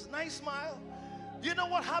happens? Nice smile. You know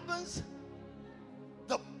what happens?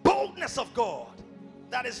 The boldness of God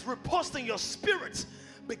that is reposed in your spirit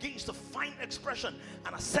begins to find expression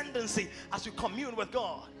and ascendancy as you commune with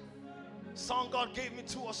God. Song God gave me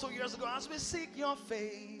 2 or so years ago. As we seek your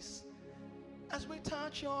face, as we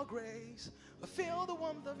touch your grace, we feel the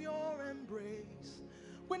warmth of your embrace.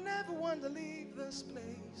 We never want to leave this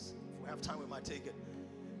place. If we have time, we might take it.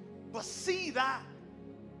 But see that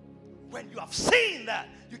when you have seen that,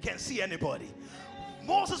 you can see anybody.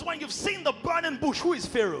 Moses, when you've seen the burning bush, who is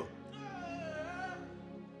Pharaoh?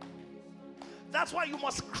 That's why you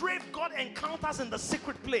must crave God encounters in the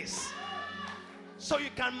secret place, so you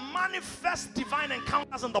can manifest divine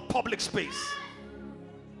encounters in the public space.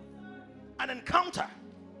 An encounter.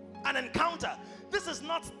 This is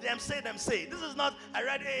not them say. This is not, I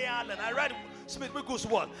read A. Allen, I read Smith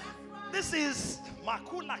Wigglesworth. This is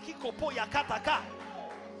Makula Kikopo Yakataka.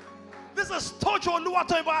 This is Tojo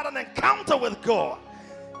Oluwatoyin had an encounter with God.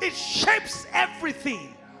 It shapes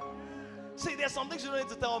everything. See, there's some things you don't need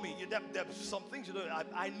to tell me. There's some things you don't.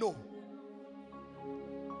 I know.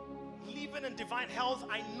 Living in divine health,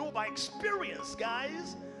 I know by experience,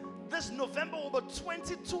 guys. This November, over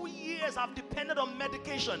 22 years I've depended on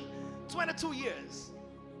medication. 22 years.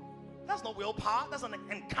 That's not willpower. That's an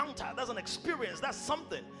encounter. That's an experience. That's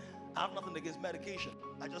something. I have nothing against medication.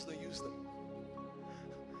 I just don't use them.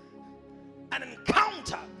 An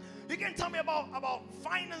encounter. You can tell me about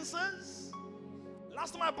finances.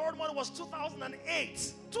 Last time I borrowed money was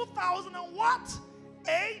 2008. 2000 and what?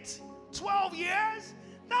 8? 12 years?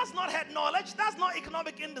 That's not head knowledge. That's not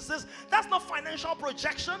economic indices. That's not financial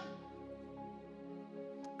projection.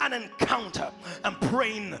 An encounter. I'm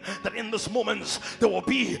praying that in this moment there will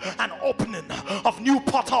be an opening of new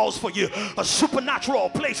portals for you, a supernatural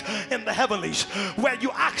place in the heavenlies where you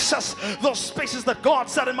access those spaces that God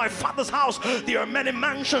said, in my Father's house there are many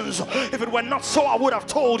mansions. If it were not so, I would have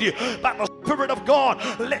told you. But the Spirit of God,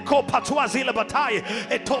 leko patua zile batai,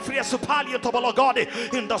 etofria supali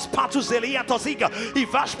tobologode, in the spatu zelia toziga,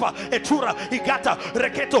 ivashpa, etura, igata,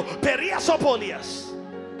 reketo, periasopolias.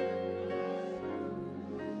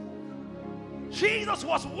 Jesus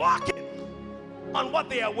was walking on what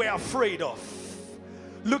they were afraid of.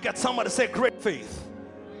 Look at somebody, say great faith.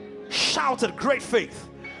 Shouted great faith.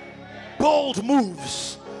 Bold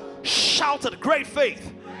moves. Shouted great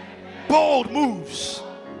faith. Bold moves.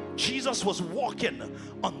 Jesus was walking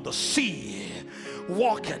on the sea.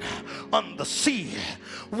 Walking on the sea,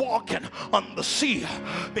 walking on the sea,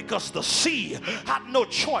 because the sea had no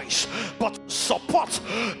choice but to support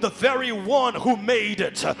the very one who made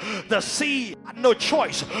it. The sea had no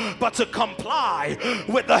choice but to comply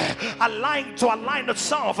with align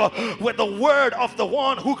itself with the word of the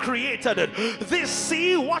one who created it. This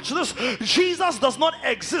sea, watch this, Jesus does not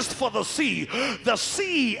exist for the sea. The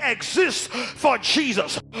sea exists for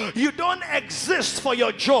Jesus. You don't exist for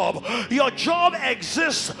your job. Your job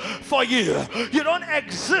exists for you. You don't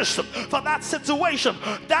exist for that situation.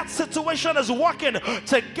 That situation is working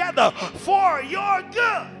together for your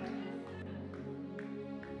good.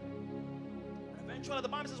 Eventually the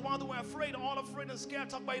Bible says while they were afraid, all afraid and scared,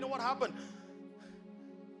 talk about, you know what happened?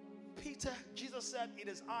 Peter, Jesus said, it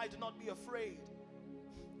is I, do not be afraid.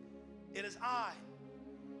 It is I.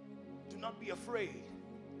 Do not be afraid.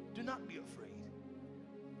 Do not be afraid.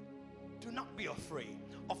 Do not be afraid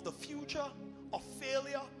of the future, of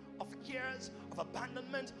failure, of cares, of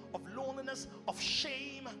abandonment, of loneliness, of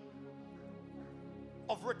shame,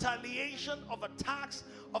 of retaliation, of attacks,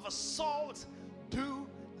 of assault. Do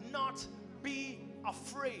not be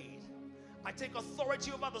afraid. I take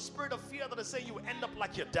authority over the spirit of fear that is saying you will end up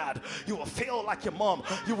like your dad, you will fail like your mom,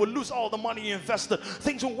 you will lose all the money you invested,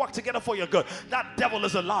 things will work together for your good. That devil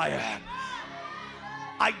is a liar.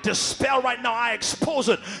 I dispel right now, I expose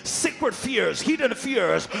it. Secret fears, hidden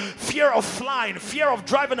fears, fear of flying, fear of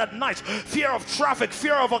driving at night, fear of traffic,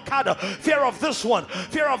 fear of Okada, fear of this one,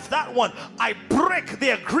 fear of that one. I break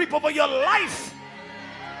their grip over your life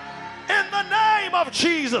in the name of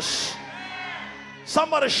Jesus.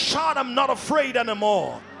 Somebody shout, I'm not afraid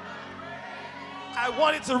anymore. I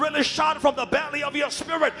want you to really shout from the belly of your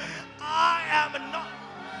spirit, I am not.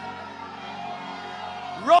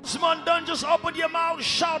 Rosemont, don't just open your mouth,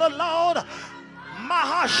 shout aloud.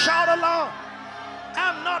 Maha, shout aloud.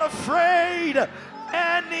 I'm not afraid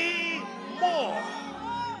anymore.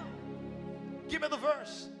 Give me the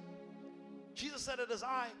verse. Jesus said, it is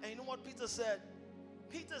I. And you know what Peter said?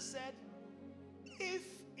 Peter said, if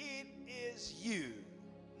it is you.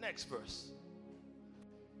 Next verse.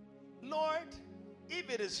 Lord, if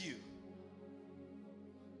it is you.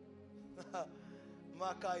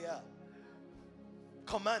 Makaya.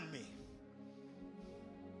 Command me.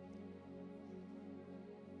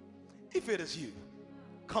 If it is you,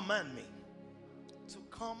 command me to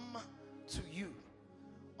come to you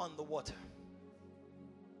on the water.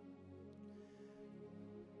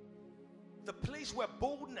 The place where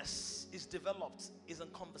boldness is developed is in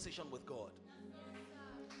conversation with God.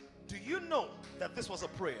 Do you know that this was a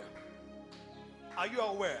prayer? Are you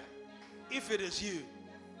aware? If it is you,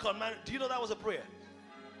 command. Do you know that was a prayer?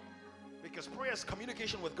 Because prayer is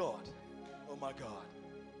communication with God. Oh my God.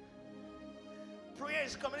 Prayer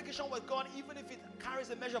is communication with God even if it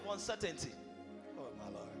carries a measure of uncertainty. Oh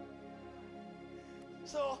my Lord.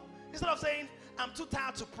 So instead of saying, I'm too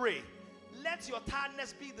tired to pray, let your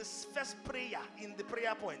tiredness be the first prayer in the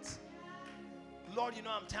prayer points. Lord, you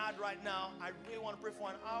know I'm tired right now. I really want to pray for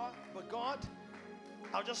an hour. But God,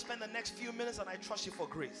 I'll just spend the next few minutes and I trust you for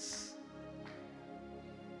grace.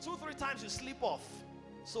 2-3 times you sleep off.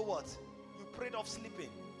 So what? You prayed off sleeping.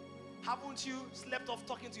 Haven't you slept off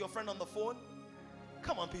talking to your friend on the phone?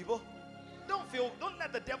 Come on, people. Don't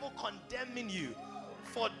let the devil condemn you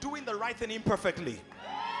for doing the right thing imperfectly.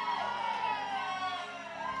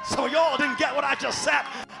 So y'all didn't get what I just said.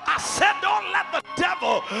 I said don't let the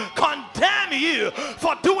devil condemn you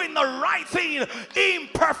for doing the right thing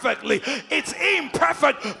imperfectly. It's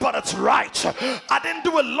imperfect, but it's right. I didn't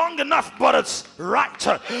do it long enough, but it's right.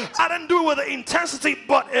 I didn't do it with the intensity,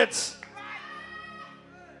 but it's.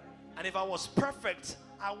 And if I was perfect,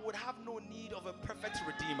 I would have no need of a perfect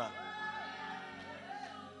redeemer.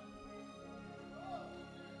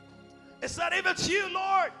 It said, if it's you,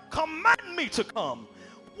 Lord, command me to come.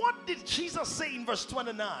 What did Jesus say in verse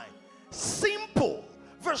 29? Simple.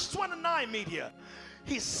 Verse 29, media.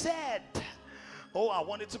 He said, oh, I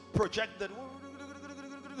wanted to project that.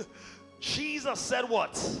 Jesus said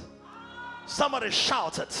what? Somebody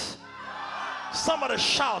shouted. Somebody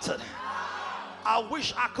shouted. I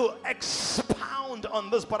wish I could expound on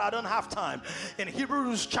this, but I don't have time. In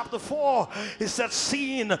Hebrews chapter 4, it said,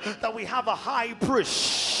 seeing that we have a high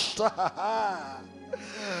priest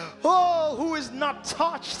oh, who is not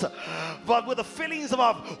touched but with the feelings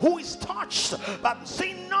of who is touched, but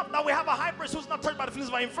seeing not that we have a high priest who is not touched by the feelings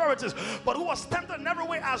of our infirmities, but who was tempted in every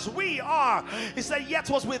way as we are. He said, yet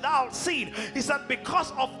was without sin. He said,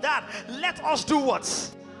 because of that, let us do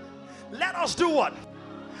what? Let us do what?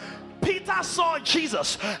 Peter saw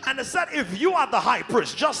Jesus and he said, if you are the high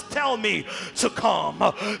priest, just tell me to come.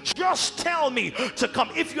 Just tell me to come.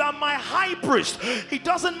 If you are my high priest, it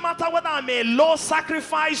doesn't matter whether I'm a low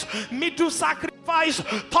sacrifice, middle sacrifice,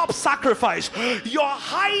 top sacrifice. Your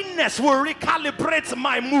highness will recalibrate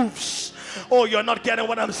my moves. Oh, you're not getting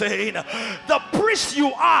what I'm saying. The priest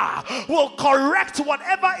you are will correct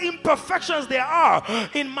whatever imperfections there are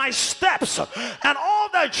in my steps. And all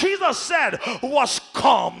that Jesus said was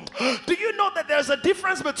come. Do you know that there's a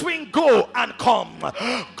difference between go and come?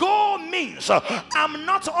 Go means I'm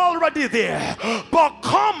not already there, but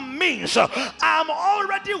come means I'm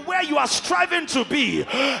already where you are striving to be.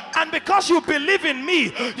 And because you believe in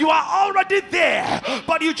me, you are already there,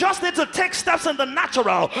 but you just need to take steps in the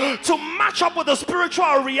natural to match up with the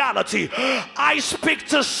spiritual reality. I speak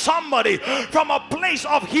to somebody from a place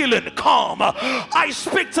of healing. Come. I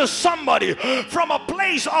speak to somebody from a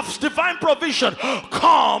place of divine provision.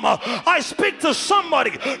 Come. I speak to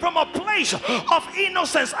somebody from a place of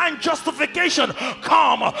innocence and justification.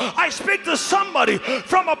 Come. I speak to somebody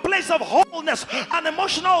from a place of wholeness and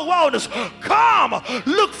emotional wellness. Come.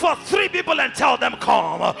 Look for 3 people and tell them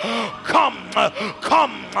come. Come.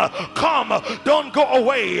 Come. Come. Don't go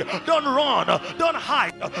away. Don't run. Don't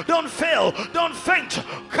hide. Don't fail. Don't faint.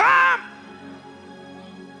 Come.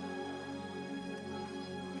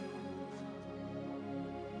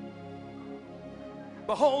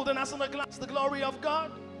 Beholding as in a glass the glory of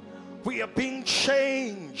God, we are being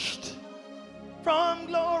changed from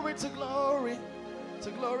glory to glory,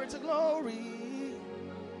 to glory to glory.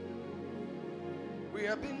 We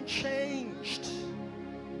are being changed.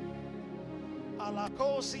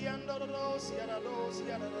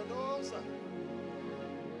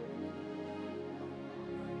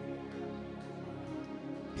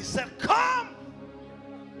 He said, come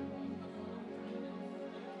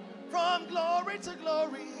from glory to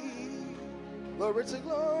glory, glory to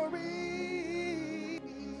glory.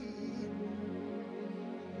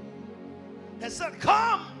 He said,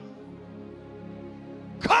 come,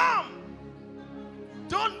 come.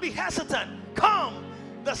 Don't be hesitant. Come.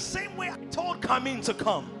 The same way I told Kamin to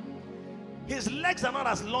come. His legs are not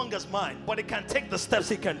as long as mine, but he can take the steps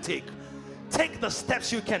he can take. Take the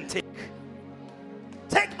steps you can take.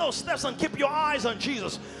 Take those steps and keep your eyes on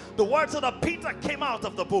Jesus. The words of the Peter came out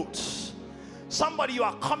of the boat. Somebody, you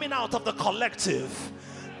are coming out of the collective.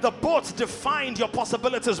 The boat defined your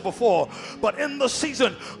possibilities before, but in the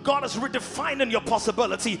season, God is redefining your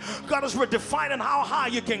possibility. God is redefining how high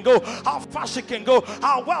you can go, how fast you can go,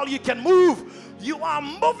 how well you can move. You are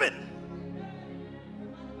moving.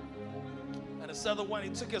 And it said that when he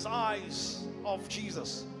took his eyes off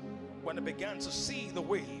Jesus, when he began to see the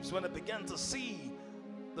waves, when he began to see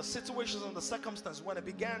the situations and the circumstances, when he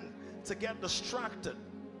began to get distracted,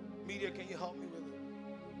 media, can you help me with it?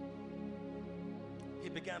 He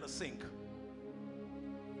began to sink.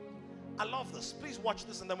 I love this. Please watch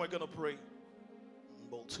this and then we're going to pray.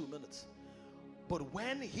 About 2 minutes. But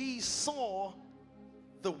when he saw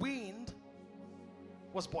the wind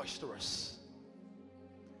was boisterous,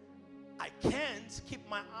 I can't keep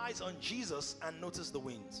my eyes on Jesus and notice the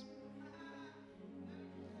winds.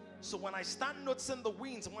 So when I start noticing the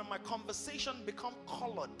winds, when my conversation become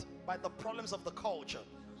colored by the problems of the culture,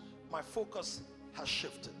 my focus has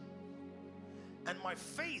shifted. And my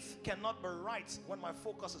faith cannot be right when my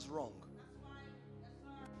focus is wrong.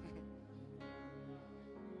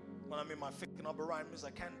 When I mean my faith cannot be right, it means I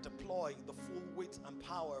can't deploy the full weight and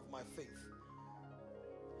power of my faith.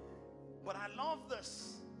 But I love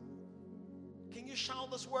this. Can you shout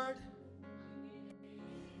this word?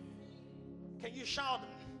 Can you shout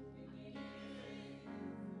it?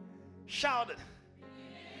 Shout it.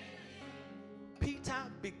 Peter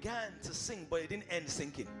began to sing, but he didn't end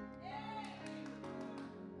sinking.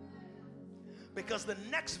 Because the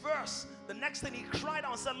next verse, the next thing he cried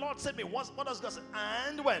out and said, Lord, save me. What does God say?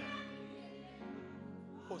 And when?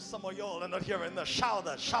 Oh, some of y'all are not hearing the shout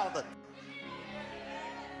that, shout that.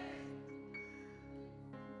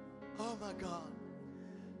 Oh my God.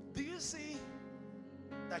 Do you see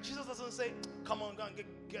that Jesus doesn't say, come on, go and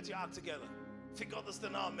get your act together. Figure this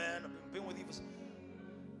thing out, man. I've been with you for...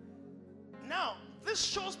 Now, this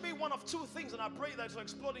shows me one of two things, and I pray that to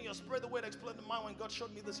explode in your spirit the way it exploded in mine when God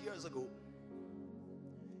showed me this years ago.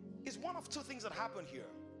 It's one of two things that happened here.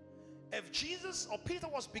 If Jesus or Peter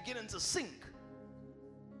was beginning to sink,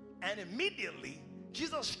 and immediately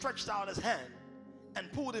Jesus stretched out his hand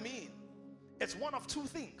and pulled him in, it's one of two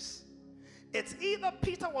things. It's either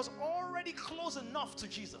Peter was already close enough to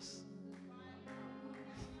Jesus.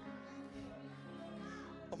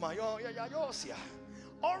 Oh my,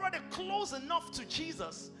 already close enough to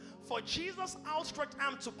Jesus for Jesus' outstretched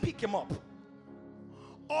arm to pick him up,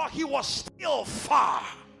 or he was still far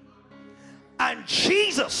and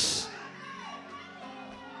Jesus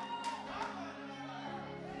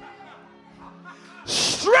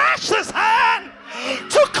stretched his hand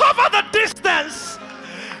to cover the distance.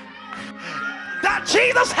 That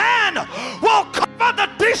Jesus' hand will cover the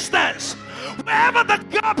distance. Wherever the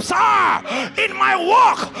gaps are in my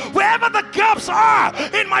walk, wherever the gaps are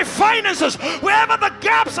in my finances, wherever the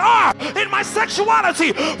gaps are in my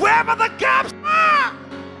sexuality, wherever the gaps are,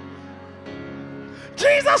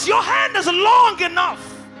 Jesus, your hand is long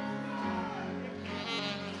enough.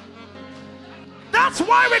 That's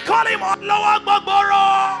why we call him Allah Akbar.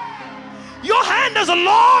 Your hand is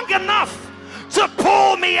long enough to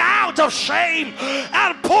pull me out of shame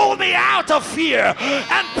and pull me out of fear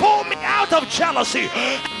and pull me out of jealousy,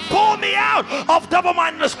 pull me out of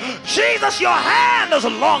double-mindedness. Jesus, your hand is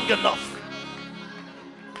long enough.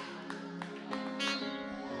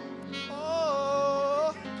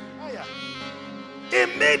 Oh, yeah.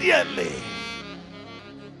 Immediately,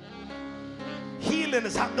 healing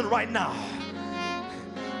is happening right now.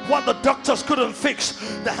 What the doctors couldn't fix,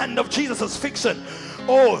 the hand of Jesus is fixing.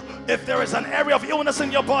 Oh, if there is an area of illness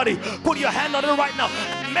in your body, put your hand on it right now.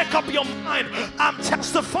 Make up your mind. I'm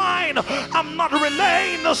testifying. I'm not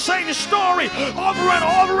relaying the same story over and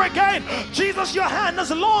over again. Jesus, your hand is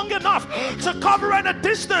long enough to cover any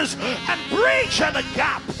distance and breach any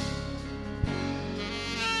gap.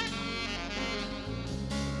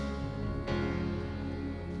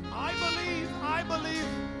 I believe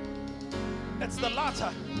it's the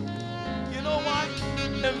latter. You know why?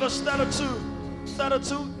 In verse 32.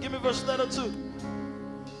 32, give me verse 32.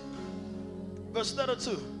 Verse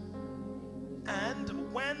 32.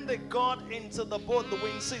 And when they got into the boat, the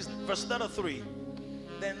wind ceased. Verse 33.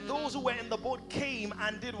 Then those who were in the boat came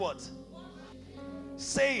and did what?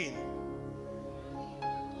 Saying,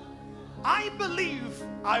 I believe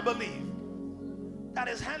that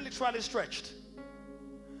his hand literally stretched.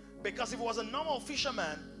 Because if it was a normal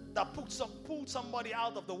fisherman that pulled somebody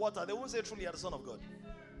out of the water, they wouldn't say truly you are the Son of God.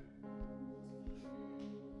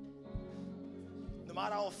 No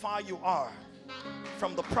matter how far you are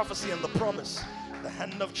from the prophecy and the promise, the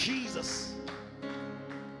hand of Jesus.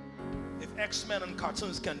 If X-Men and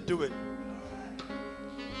cartoons can do it,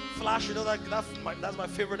 Flash, you know that's my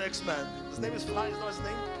favorite X-Man. His name is Flash, is that his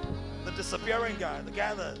name? The disappearing guy, the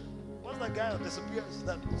guy that, what's that guy that disappears?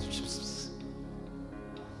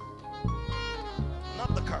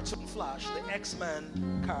 Not the cartoon Flash, the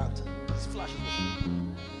X-Men character. It's Flash.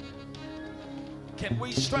 Can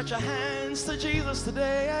we stretch our hands to Jesus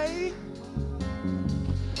today?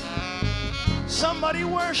 Somebody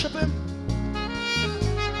worship him.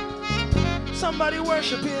 Somebody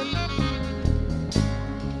worship him.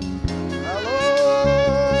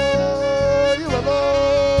 Hello, you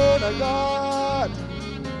alone are God.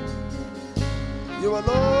 You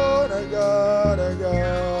alone are God, are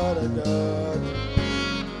God, are God.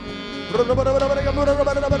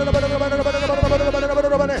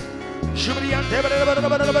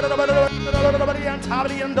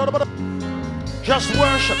 Just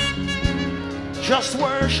worship. Just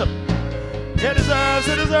worship. It deserves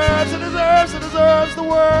the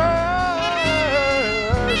worship.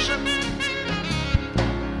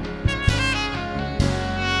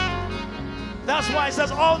 That's why it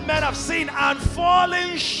says all men have sinned and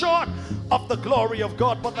fallen short of the glory of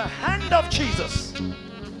God, but the hand of Jesus.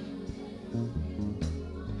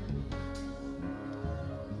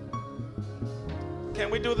 Can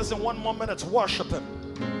we do this in 1 more minute? Worship him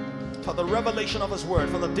for the revelation of his word,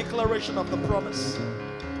 for the declaration of the promise.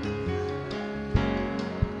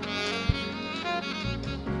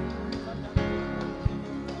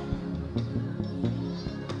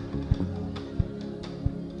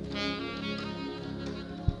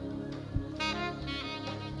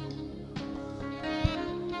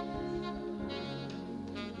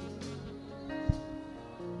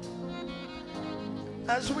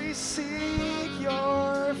 as we seek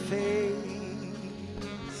your face,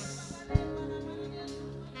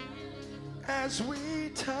 as we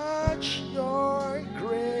touch your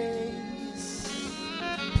grace,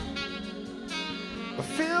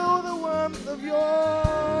 feel the warmth of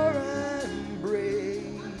your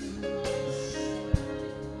embrace.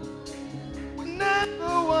 We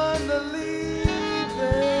never want to leave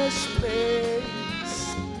this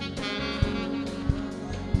place,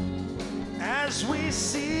 as we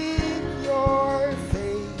seek your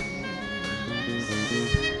face,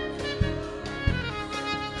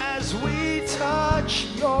 as we touch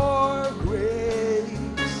your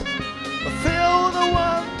grace, feel the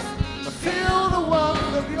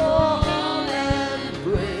warmth of your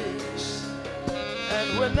embrace.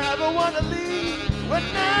 And we never want to leave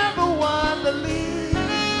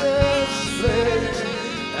this place,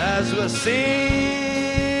 as we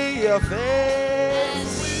see your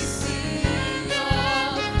face,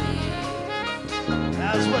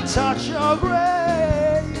 as we touch your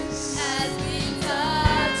grace,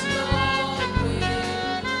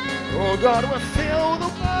 oh God, we feel the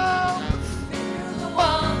warmth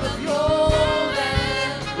of your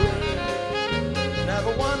embrace.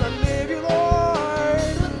 Never want to leave you,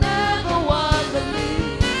 Lord. Never want to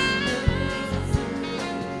leave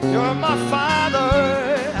you. You're my Father.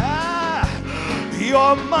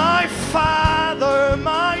 You're my Father,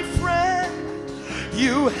 my friend.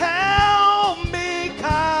 You help me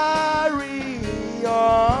carry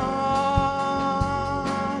on.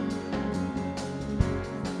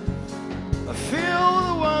 I feel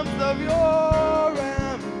the warmth of your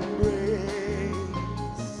embrace.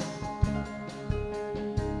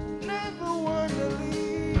 Never want to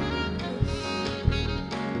leave us.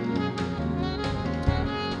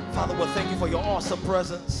 Father, we thank you for your awesome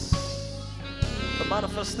presence, the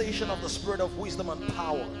manifestation of the spirit of wisdom and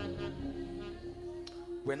power.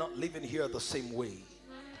 We're not living here the same way.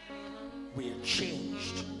 We are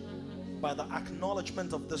changed by the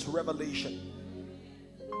acknowledgement of this revelation,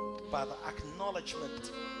 by the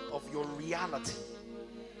acknowledgement of your reality.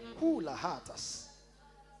 Hula hatas.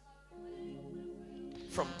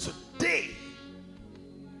 From today,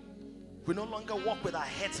 we no longer walk with our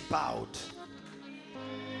heads bowed.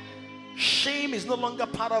 Shame is no longer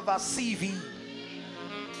part of our CV.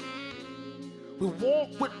 We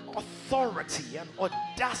walk with authority and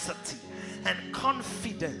audacity and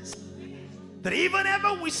confidence that if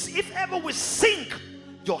ever we sink,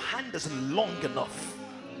 your hand is long enough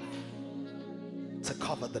to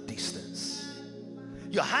cover the distance.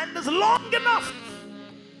 Your hand is long enough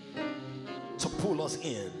to pull us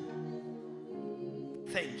in.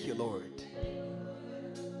 Thank you, Lord.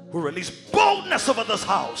 We release boldness over this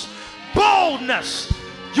house. Boldness.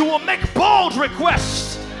 You will make bold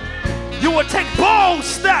requests. You will take bold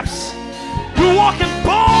steps. You walk in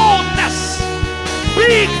boldness.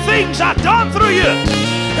 Big things are done through you.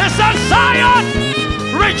 It says, Zion,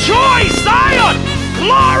 rejoice, Zion.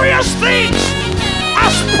 Glorious things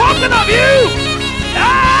are spoken of you.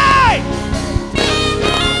 Hey!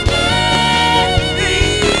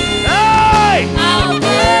 Hey!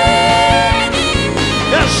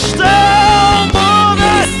 You're still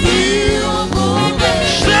moving.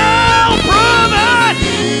 Still proving.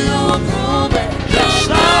 Just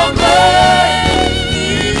how great.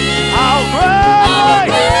 How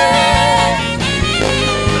great.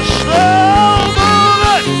 You're still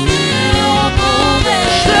moving.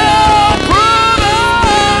 Still proving.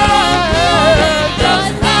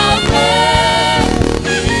 Just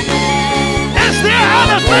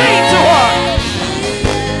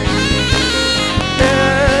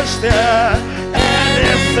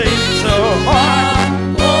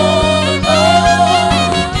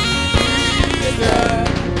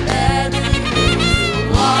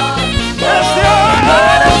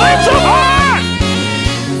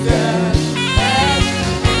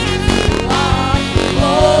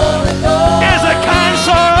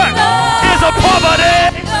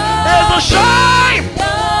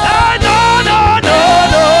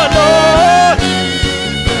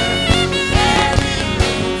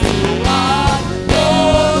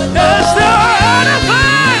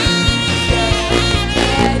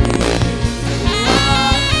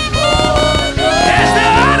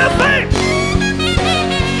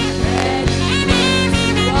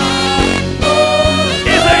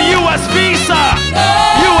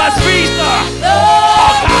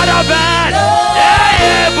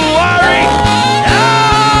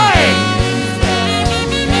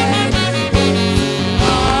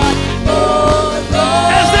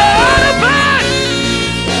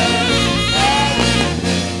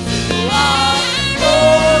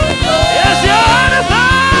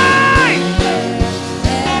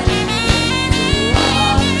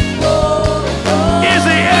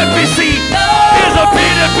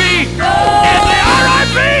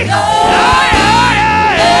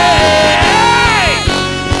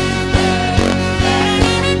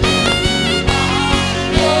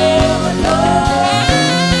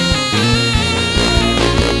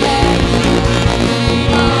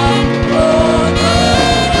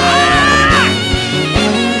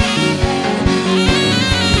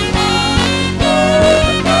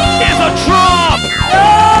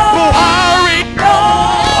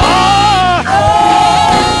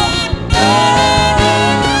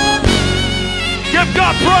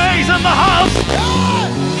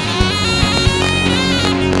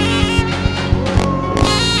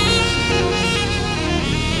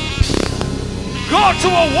to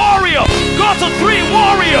a warrior. Go to 3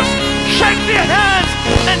 warriors. Shake their hands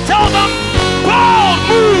and tell them, bold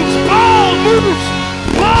moves, bold moves,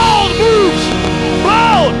 bold moves,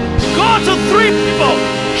 bold. Go to 3 people.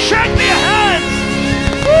 Shake their hands.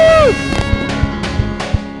 Woo!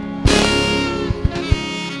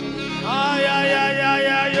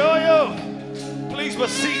 Please be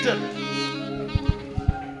seated.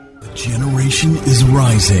 A generation is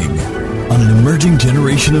rising on an emerging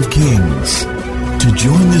generation of kings. To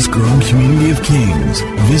join this growing community of kings,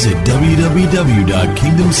 visit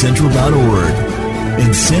www.kingdomcentral.org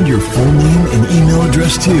and send your full name and email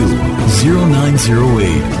address to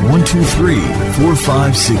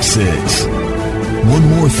 0908-123-4566. One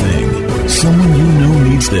more thing, someone you know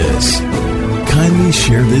needs this. Kindly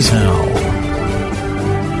share this out.